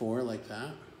before, like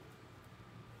that.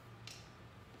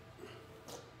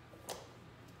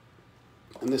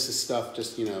 And this is stuff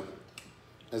just, you know,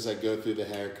 as I go through the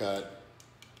haircut,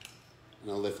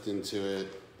 And I'll lift into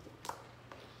it.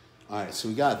 All right, so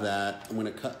we got that. I'm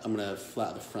gonna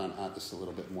flatten the front out just a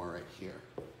little bit more right here.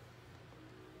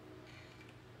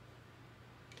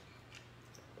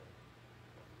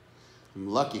 I'm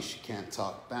lucky she can't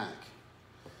talk back.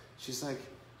 She's like,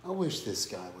 I wish this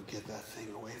guy would get that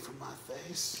thing away from my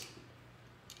face.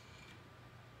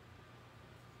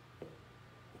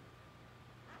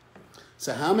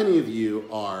 So how many of you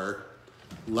are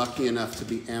lucky enough to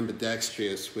be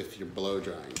ambidextrous with your blow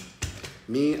drying?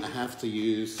 Me, I have to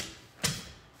use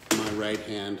my right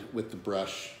hand with the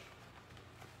brush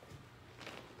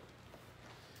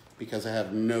because I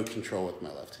have no control with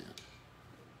my left hand.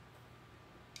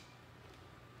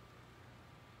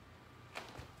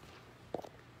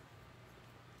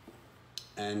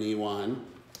 Anyone?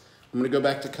 I'm going to go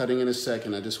back to cutting in a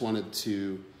second. I just wanted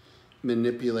to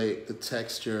manipulate the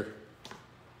texture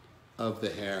of the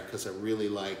hair because I really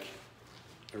like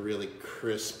a really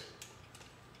crisp,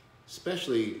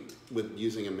 especially with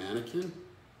using a mannequin.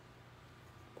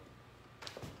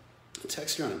 The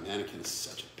texture on a mannequin is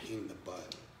such a pain in the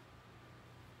butt.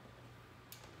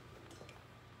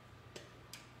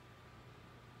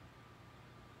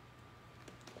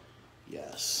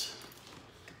 Yes.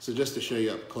 So just to show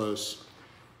you up close,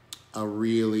 I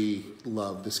really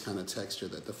love this kind of texture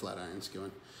that the flat iron's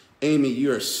giving. Amy,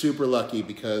 you are super lucky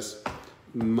because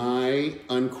my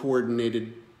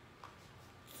uncoordinated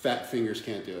fat fingers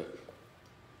can't do it.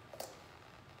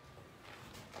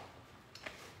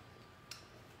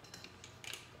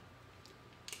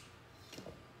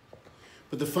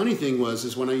 But the funny thing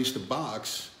is when I used to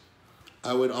box,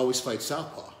 I would always fight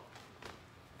southpaw.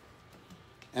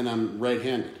 And I'm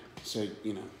right-handed, so,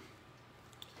 you know,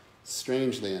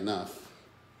 strangely enough,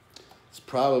 it's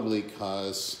probably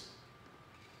because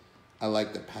I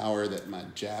like the power that my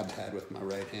jab had with my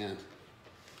right hand.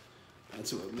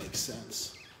 That's what makes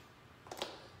sense.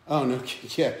 Oh, no,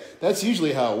 yeah, that's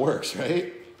usually how it works,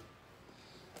 right?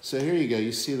 So here you go.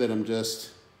 You see that I'm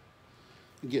just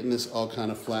getting this all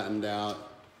kind of flattened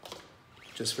out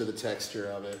just for the texture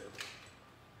of it.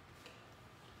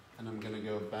 And I'm going to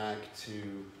go back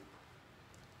to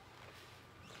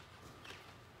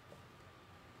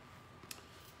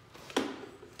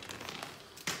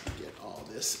get all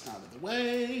this out of the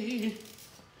way.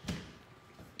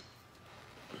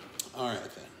 All right,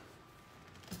 then.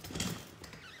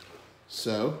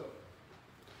 So,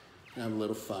 I have a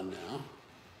little fun now.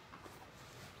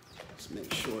 Let's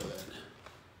make sure that,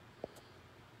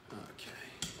 okay.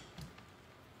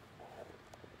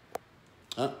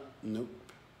 Oh, nope.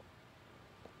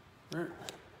 All right.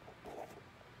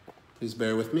 Please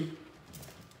bear with me.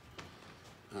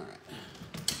 All right.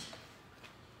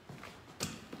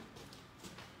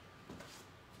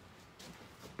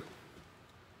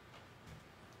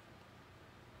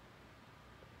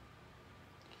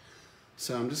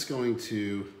 So I'm just going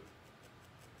to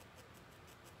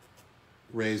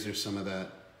razor some of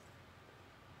that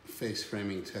face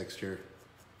framing texture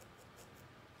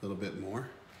a little bit more.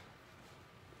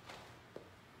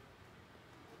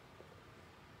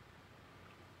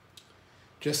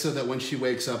 Just so that when she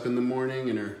wakes up in the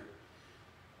morning and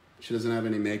she doesn't have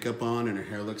any makeup on and her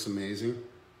hair looks amazing.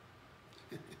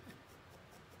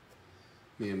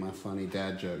 Me and my funny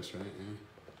dad jokes, right? Yeah.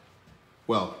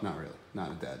 Well, not really. Not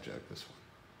a dad joke, this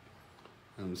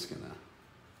one. I'm just gonna,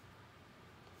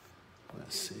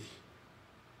 let's see.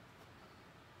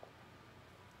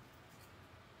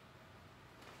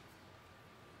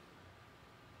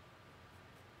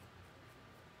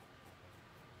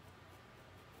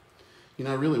 You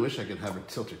know, I really wish I could have her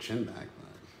tilt her chin back, but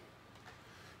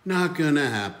not gonna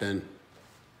happen.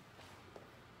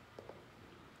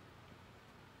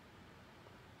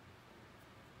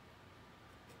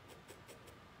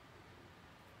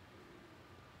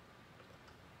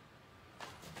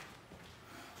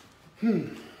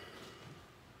 You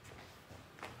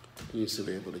used to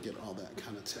be able to get all that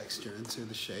kind of texture into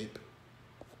the shape.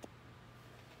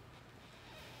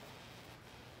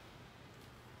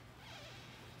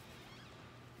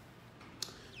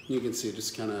 You can see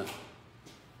just kind of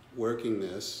working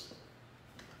this,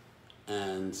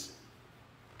 and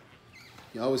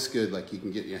you're always good, like you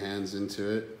can get your hands into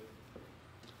it,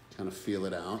 kind of feel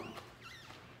it out.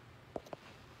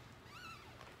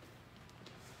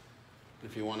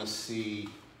 If you want to see,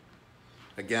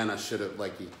 again, I should have,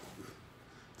 like,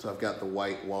 so I've got the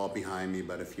white wall behind me,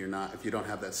 but if you don't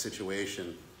have that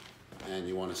situation and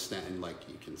you want to stand, like,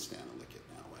 you can stand and lick it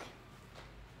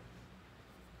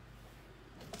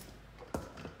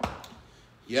that way.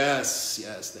 Yes,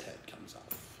 yes, the head comes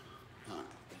off. All right.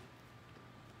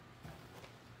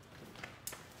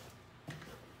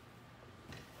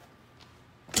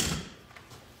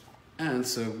 And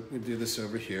so we do this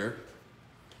over here,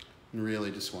 and really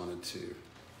just wanted to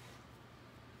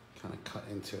kind of cut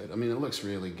into it. I mean, it looks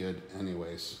really good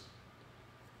anyways.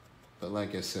 But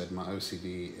like I said, my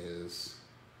OCD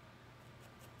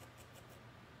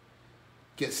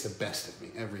gets the best of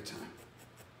me every time.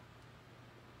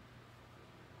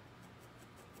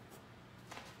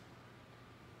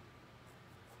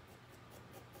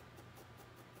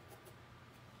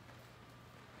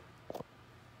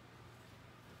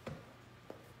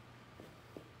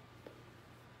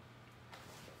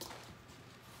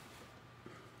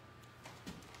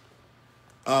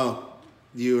 Oh,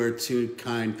 you are too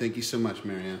kind. Thank you so much,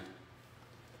 Marianne.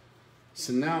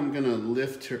 So now I'm gonna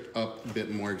lift her up a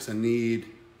bit more because I need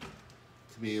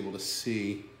to be able to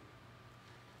see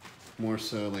more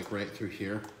so like right through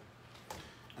here.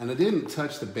 And I didn't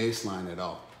touch the baseline at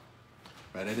all,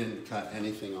 right? I didn't cut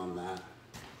anything on that.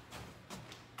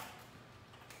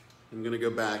 I'm gonna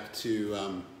go back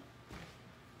to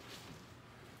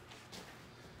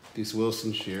these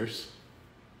Wilson shears.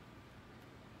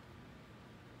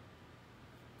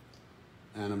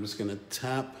 And I'm just gonna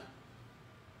tap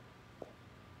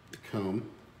the comb,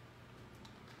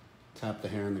 tap the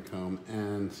hair in the comb,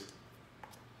 and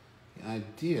the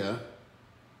idea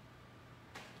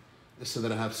is so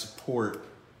that I have support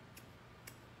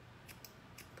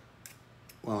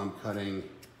while I'm cutting.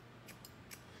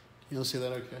 You all see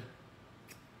that okay?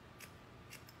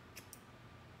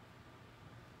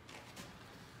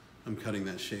 I'm cutting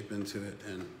that shape into it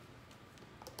and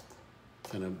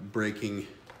kind of breaking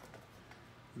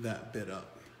that bit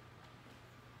up.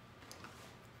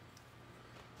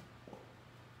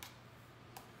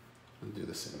 I'll do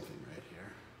the same thing right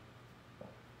here.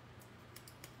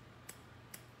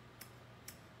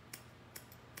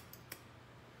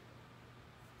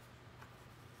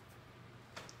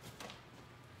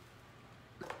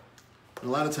 A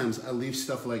lot of times I leave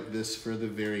stuff like this for the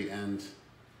very end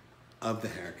of the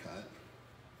haircut.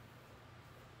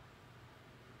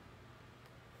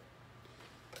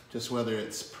 Just whether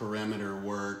it's perimeter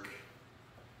work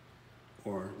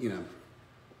or, you know,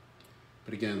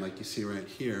 but again, like you see right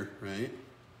here, right?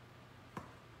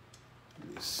 Let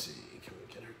me see, can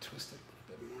we get her twisted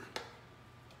a little bit more?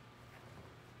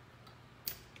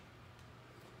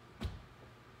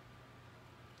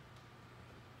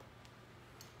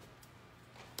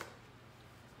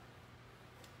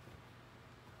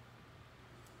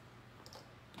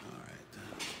 All right.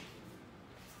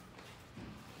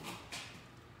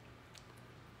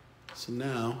 So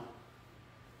now,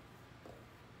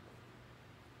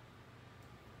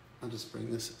 I'll just bring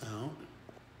this out.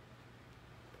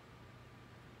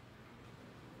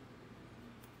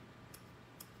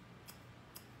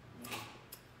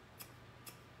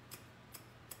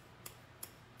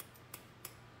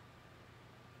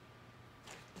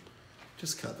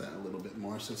 Just cut that a little bit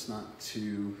more so it's not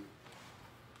too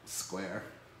square.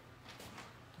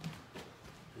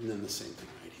 And then the same thing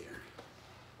right here.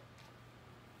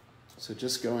 So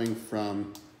just going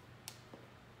from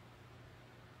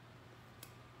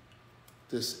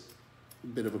this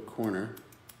bit of a corner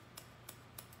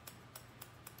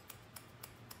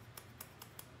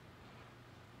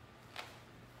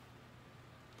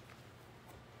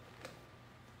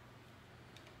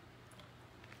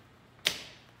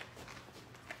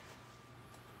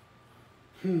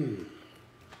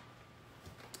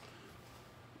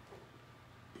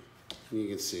And you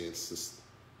can see it's just,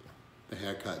 the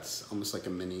haircut's almost like a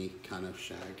mini kind of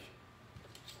shag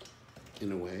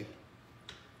in a way.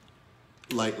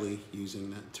 Lightly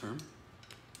using that term.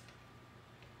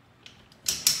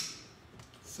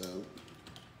 So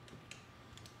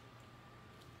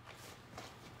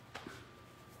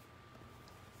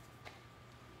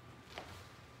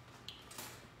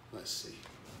let's see.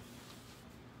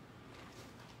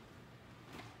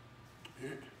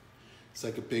 Here. It's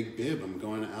like a big bib. I'm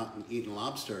going out and eating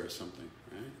lobster or something,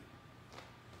 right?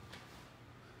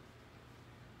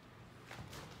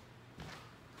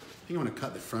 I think I want to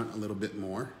cut the front a little bit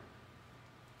more.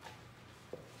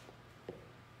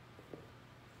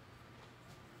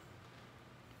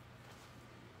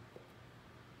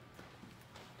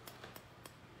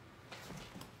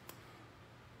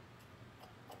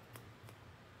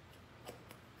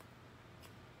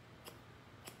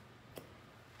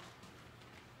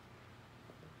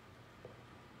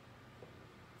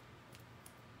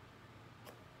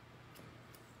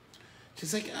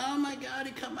 She's like, oh my God,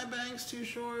 he cut my bangs too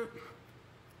short.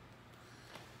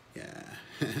 Yeah.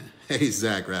 Hey,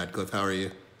 Zach Radcliffe, how are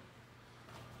you?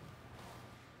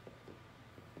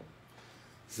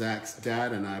 Zach's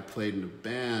dad and I played in a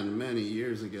band many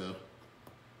years ago.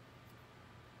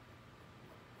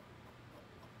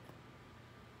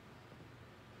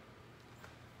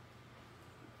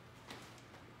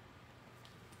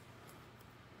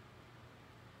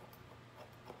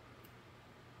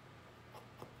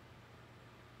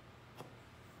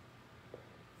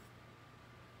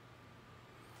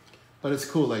 But it's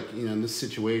cool, like, you know, in this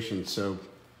situation, so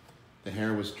the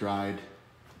hair was dried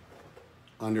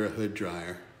under a hood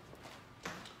dryer,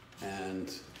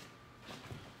 and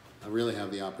I really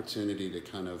have the opportunity to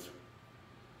kind of,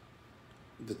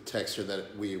 the texture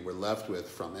that we were left with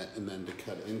from it, and then to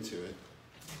cut into it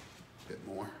a bit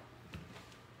more.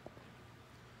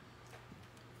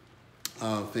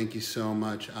 Oh, thank you so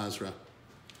much, Azra.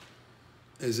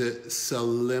 Is it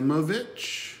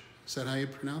Selimovic? Is that how you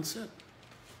pronounce it?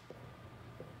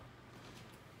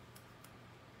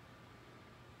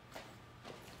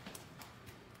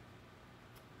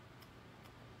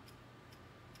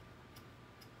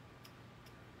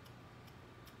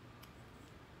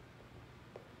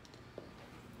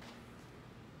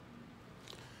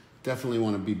 Definitely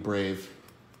want to be brave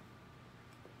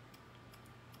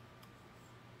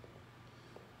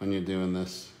when you're doing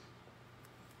this.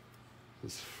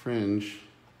 This fringe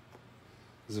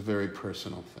is a very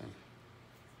personal thing.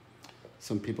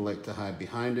 Some people like to hide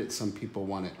behind it. Some people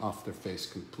want it off their face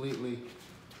completely.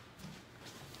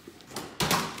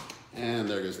 And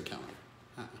there goes the counter.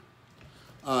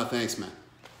 Thanks, Matt.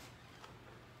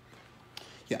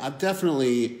 Yeah, I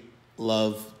definitely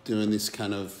love doing these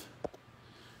kind of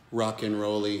rock and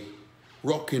roll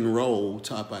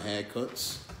type of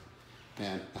haircuts.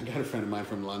 And I got a friend of mine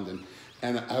from London,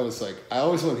 and I was like, I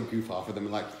always wanted to goof off with them.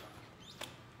 And like,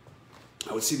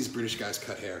 I would see these British guys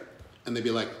cut hair, and they'd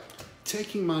be like,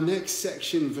 taking my next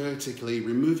section vertically,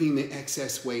 removing the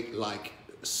excess weight like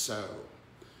so.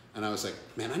 And I was like,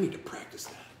 man, I need to practice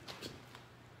that.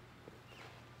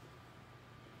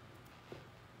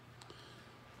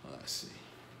 Let's see.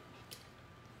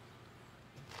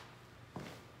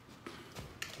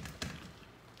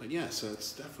 But yeah, so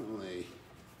it's definitely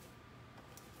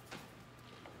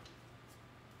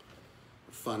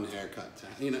a fun haircut,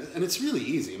 you know, and it's really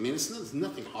easy. I mean, there's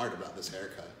nothing hard about this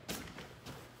haircut.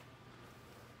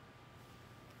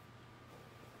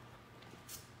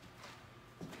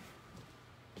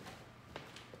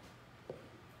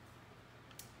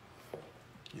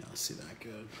 Yeah, let's see that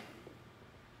good.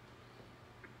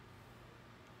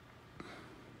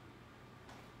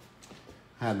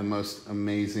 I had the most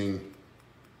amazing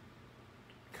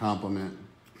compliment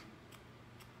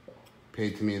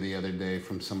paid to me the other day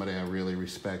from somebody I really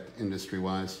respect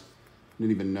industry-wise.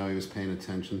 Didn't even know he was paying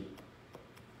attention.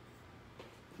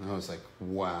 And I was like,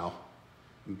 wow,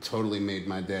 it totally made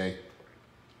my day.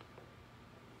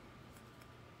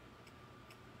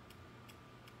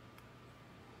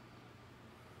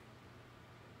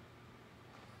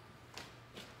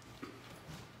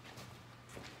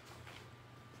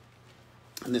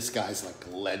 And this guy's like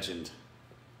a legend.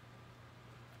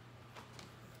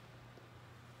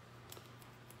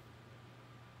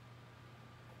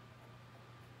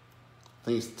 I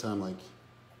think it's the time, like,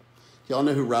 y'all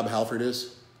know who Rob Halford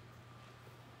is?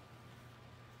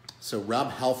 So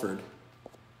Rob Halford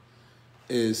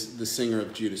is the singer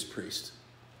of Judas Priest,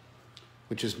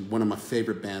 which is one of my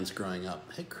favorite bands growing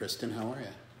up. Hey, Kristen, how are you?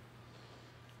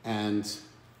 And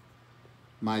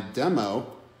my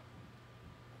demo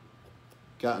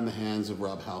got in the hands of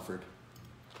Rob Halford,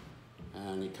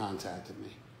 and he contacted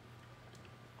me.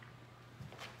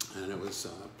 And it was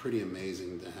pretty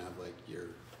amazing to have, like, your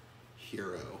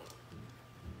hero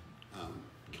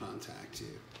contact you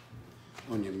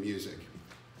on your music.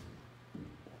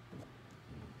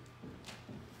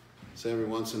 So every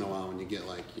once in a while when you get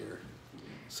like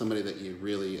somebody that you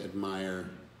really admire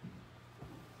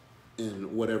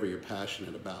in whatever you're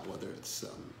passionate about, whether it's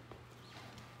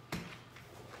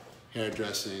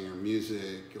hairdressing or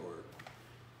music or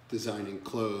designing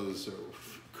clothes or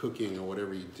cooking or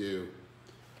whatever you do,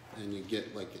 and you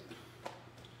get like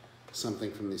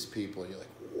something from these people, you're like,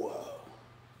 whoa,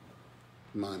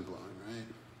 mind-blowing, right?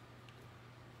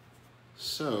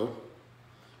 So,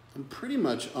 I'm pretty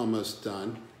much almost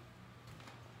done.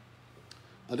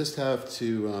 I just have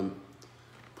to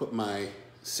put my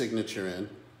signature in.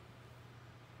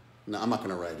 No, I'm not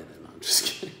gonna write it in, I'm just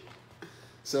kidding.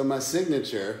 So my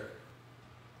signature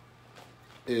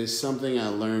is something I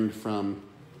learned from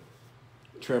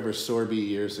Trevor Sorby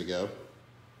years ago.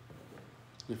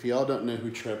 If y'all don't know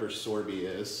who Trevor Sorby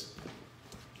is,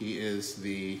 he is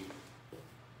the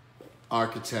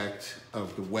architect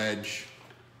of the wedge,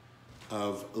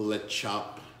 of Le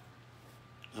Chop.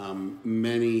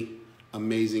 Many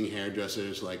amazing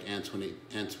hairdressers like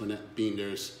Antoinette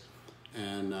Beenders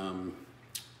and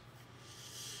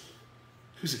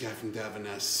who's the guy from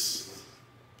Davines?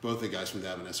 Both the guys from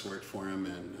Davines worked for him,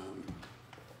 and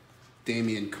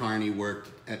Damian Carney worked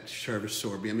at Trevor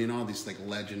Sorby. I mean, all these like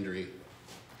legendary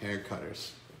hair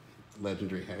cutters,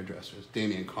 legendary hairdressers.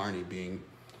 Damian Carney being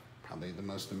probably the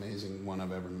most amazing one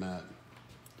I've ever met.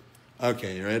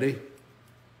 Okay, you ready?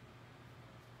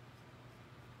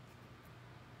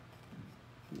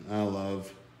 I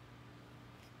love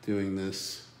doing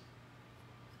this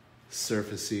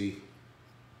surfacey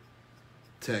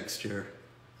texture.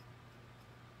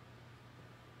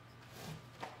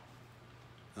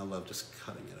 I love just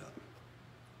cutting it up.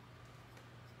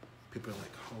 People are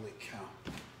like, holy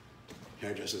cow.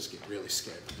 Hairdressers get really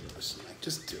scared to do this. I'm like,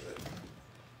 just do it.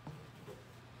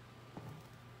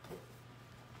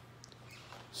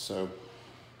 So,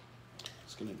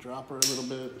 just gonna drop her a little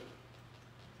bit.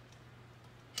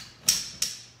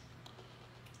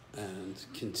 And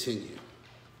continue.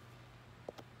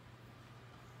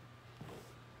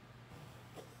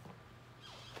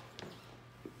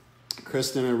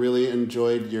 Kristen, I really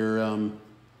enjoyed your, if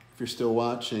you're still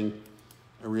watching,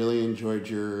 I really enjoyed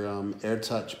your Air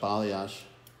Touch balayage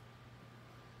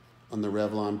on the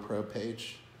Revlon Pro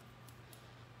page.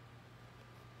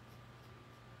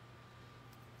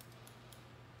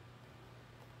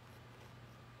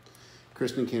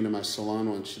 Kristen came to my salon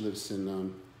once. She lives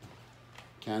in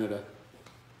Canada,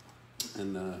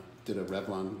 and did a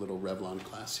little Revlon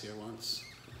class here once.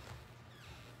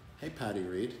 Hey, Patty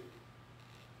Reed.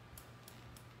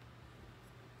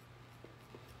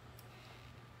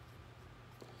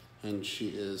 And she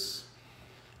is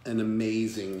an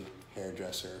amazing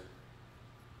hairdresser,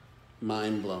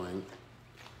 mind-blowing,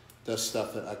 does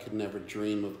stuff that I could never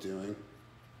dream of doing.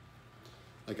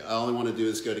 Like, all I want to do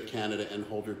is go to Canada and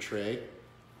hold her tray,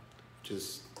 which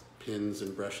is pins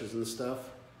and brushes and stuff,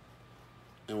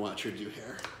 and watch her do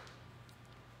hair.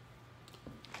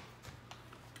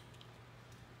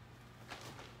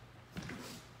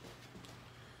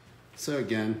 So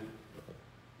again,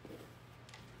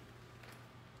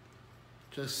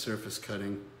 just surface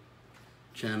cutting,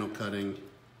 channel cutting,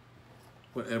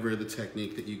 whatever the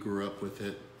technique that you grew up with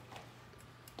it.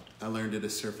 I learned it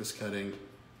as surface cutting.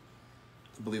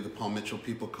 I believe the Paul Mitchell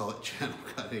people call it channel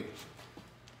cutting.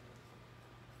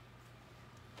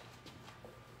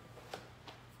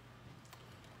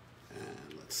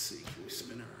 And let's see, can we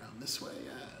spin her around this way?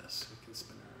 Yes, we can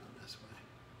spin her around this way.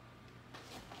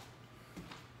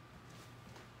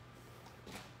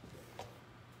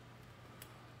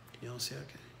 Can you all see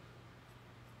okay?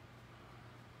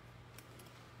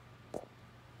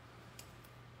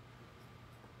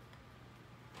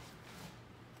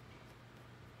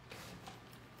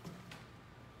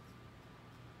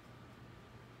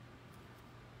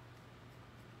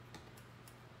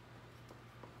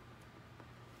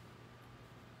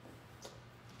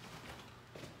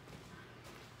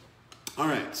 All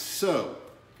right, so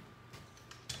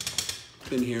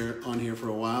been on here for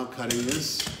a while cutting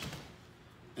this,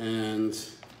 and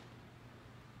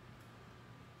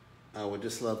I would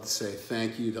just love to say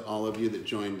thank you to all of you that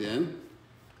joined in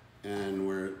and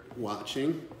were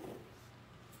watching.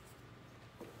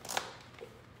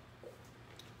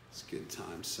 It's a good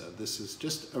time. So this is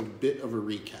just a bit of a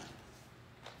recap.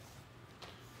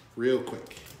 Real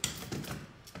quick.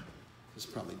 This is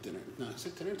probably dinner. No, is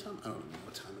it dinner time? I don't know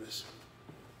what time it is.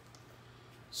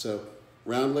 So,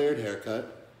 round layered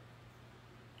haircut,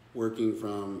 working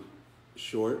from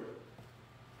short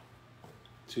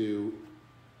to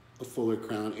a fuller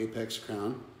crown, apex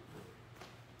crown.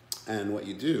 And what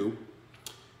you do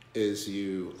is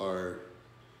you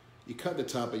cut the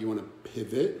top, but you want to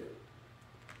pivot.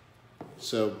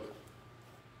 So,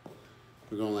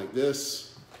 we're going like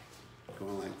this,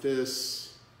 going like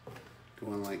this,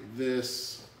 going like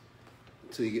this,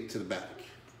 until you get to the back.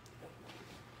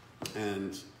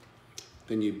 And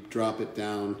then you drop it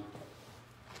down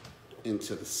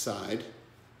into the side.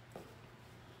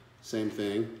 Same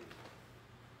thing.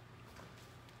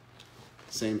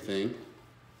 Same thing.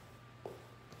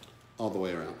 All the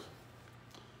way around.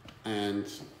 And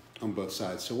on both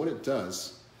sides. So what it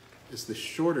does is the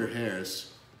shorter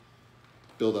hairs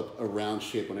build up a round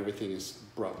shape when everything is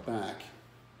brought back.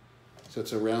 So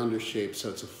it's a rounder shape, so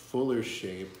it's a fuller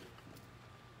shape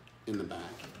in the back.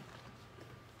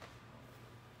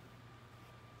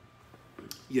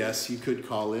 Yes, you could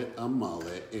call it a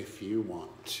mullet if you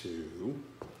want to.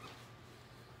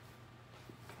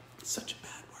 It's such a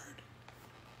bad word.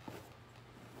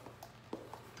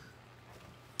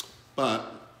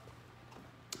 But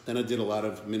then I did a lot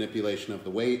of manipulation of the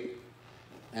weight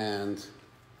and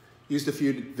used a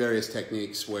few various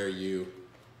techniques where you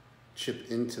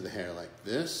chip into the hair like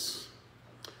this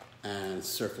and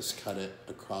surface cut it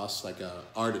across like a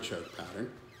artichoke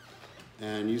pattern,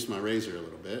 and use my razor a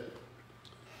little bit.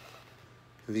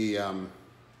 The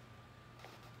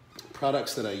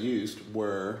products that I used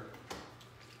were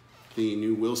the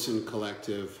new Wilson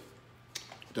Collective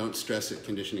Don't Stress It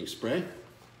Conditioning Spray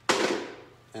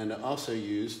And I also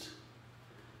used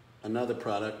another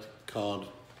product called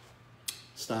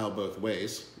Style Both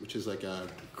Ways, which is like a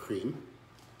cream.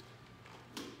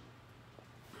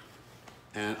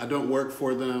 And I don't work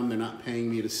for them. They're not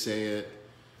paying me to say it.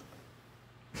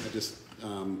 I just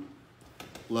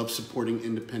love supporting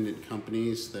independent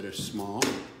companies that are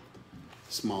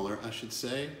smaller, I should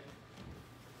say.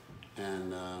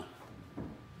 And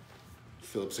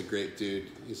Philip's a great dude.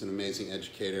 He's an amazing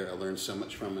educator. I learned so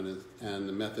much from him. And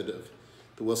the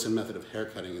Wilson method of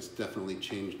haircutting has definitely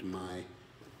changed my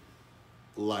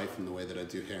life and the way that I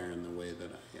do hair and the way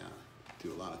that I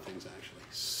do a lot of things, actually.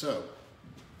 So,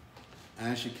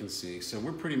 as you can see, so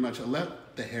we're pretty much, I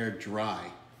let the hair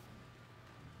dry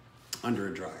under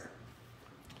a dryer.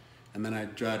 And then I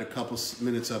dried a couple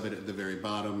minutes of it at the very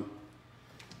bottom.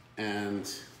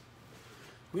 And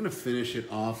I'm gonna finish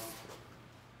it off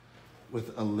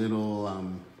with a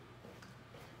little,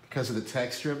 because of the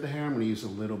texture of the hair, I'm gonna use a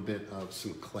little bit of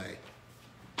some clay.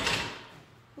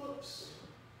 Whoops.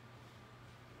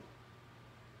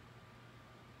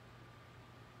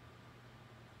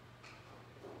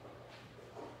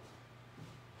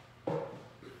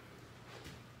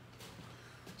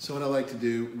 So what I like to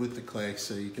do with the clay,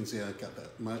 so you can see I got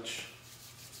that much,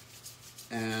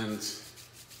 and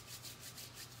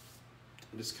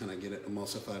I just kind of get it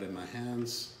emulsified in my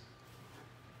hands,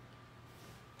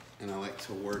 and I like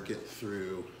to work it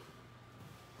through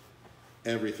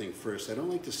everything first. I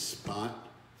don't like to spot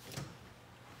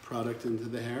product into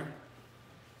the hair,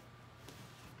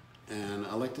 and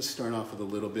I like to start off with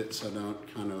a little bit so I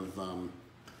don't kind of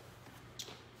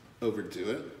overdo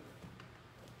it.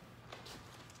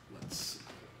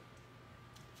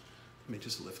 Let me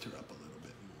just lift her up a little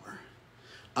bit more.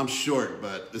 I'm short,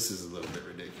 but this is a little bit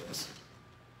ridiculous.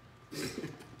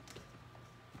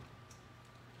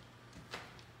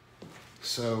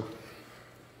 So,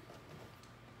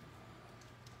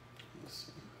 let's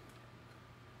see.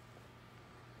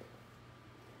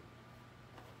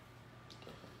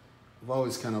 I've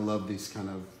always kind of loved these kind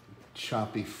of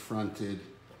choppy fronted,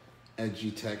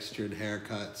 edgy textured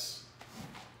haircuts.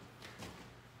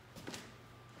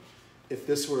 If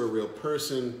this were a real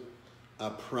person, I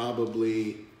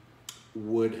probably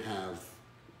would have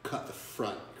cut the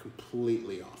front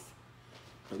completely off.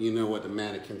 But you know what the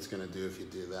mannequin's gonna do if you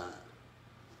do that.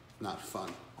 Not fun.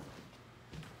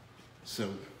 So,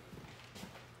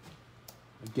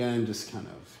 again, just kind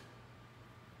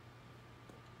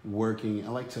of working. I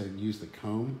like to use the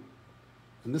comb.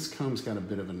 And this comb's got a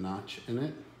bit of a notch in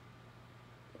it,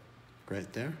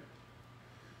 right there.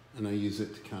 And I use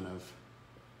it to kind of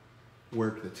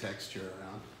work the texture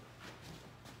around.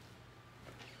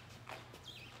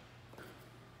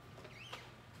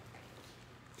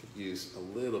 Could use a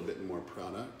little bit more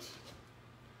product,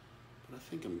 but I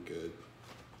think I'm good.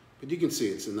 But you can see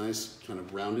it's a nice kind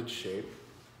of rounded shape.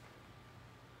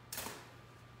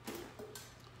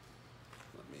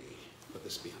 Let me put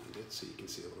this behind it so you can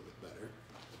see a little bit better.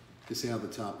 You see how the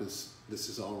top is, this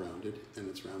is all rounded, and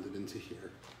it's rounded into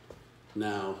here.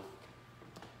 Now,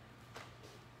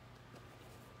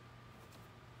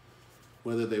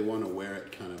 whether they want to wear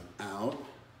it kind of out,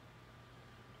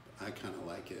 I kind of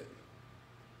like it.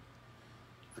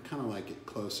 I kind of like it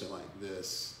closer like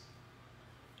this,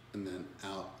 and then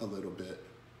out a little bit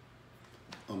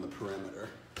on the perimeter.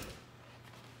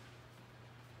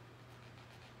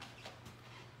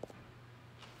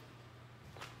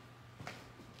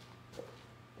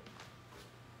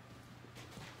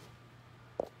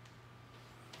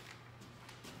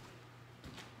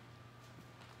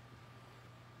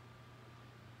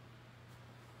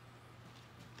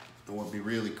 And what would be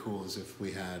really cool is if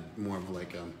we had more of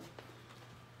like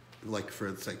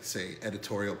for like say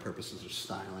editorial purposes or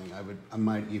styling, I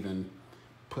might even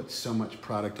put so much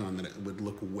product on that it would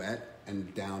look wet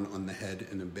and down on the head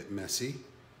and a bit messy.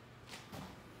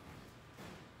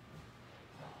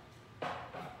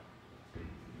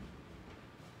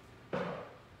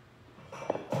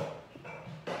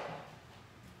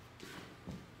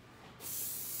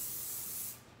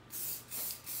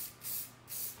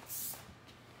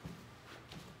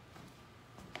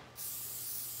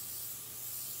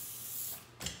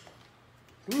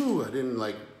 Ooh, I didn't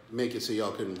like make it so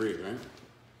y'all couldn't breathe, right?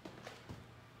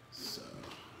 So,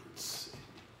 let's see.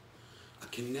 I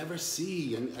can never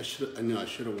see, and I know I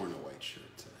should have worn a white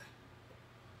shirt today.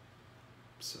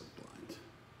 I'm so blind.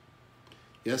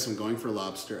 Yes, I'm going for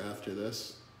lobster after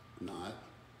this. Not.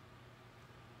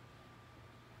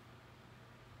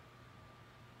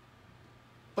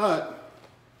 But,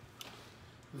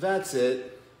 that's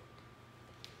it.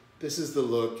 This is the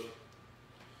look.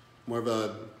 More of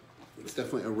a, it's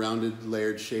definitely a rounded,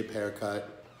 layered shape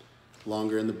haircut.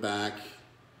 longer in the back,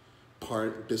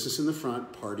 business in the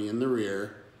front, party in the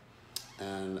rear.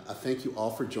 And I thank you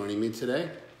all for joining me today.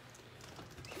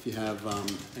 If you have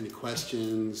any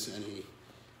questions, any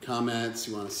comments,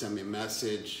 you want to send me a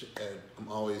message, I'm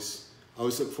always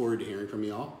look forward to hearing from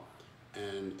you all.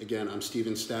 And again, I'm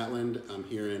Steven Statland. I'm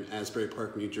here in Asbury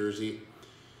Park, New Jersey.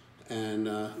 And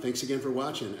thanks again for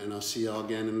watching. And I'll see you all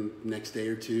again in the next day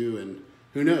or two. And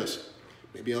who knows?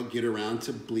 Maybe I'll get around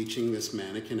to bleaching this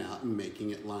mannequin out and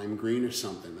making it lime green or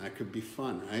something. That could be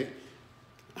fun, right?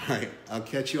 All right, I'll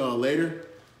catch you all later.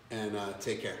 And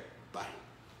take care. Bye.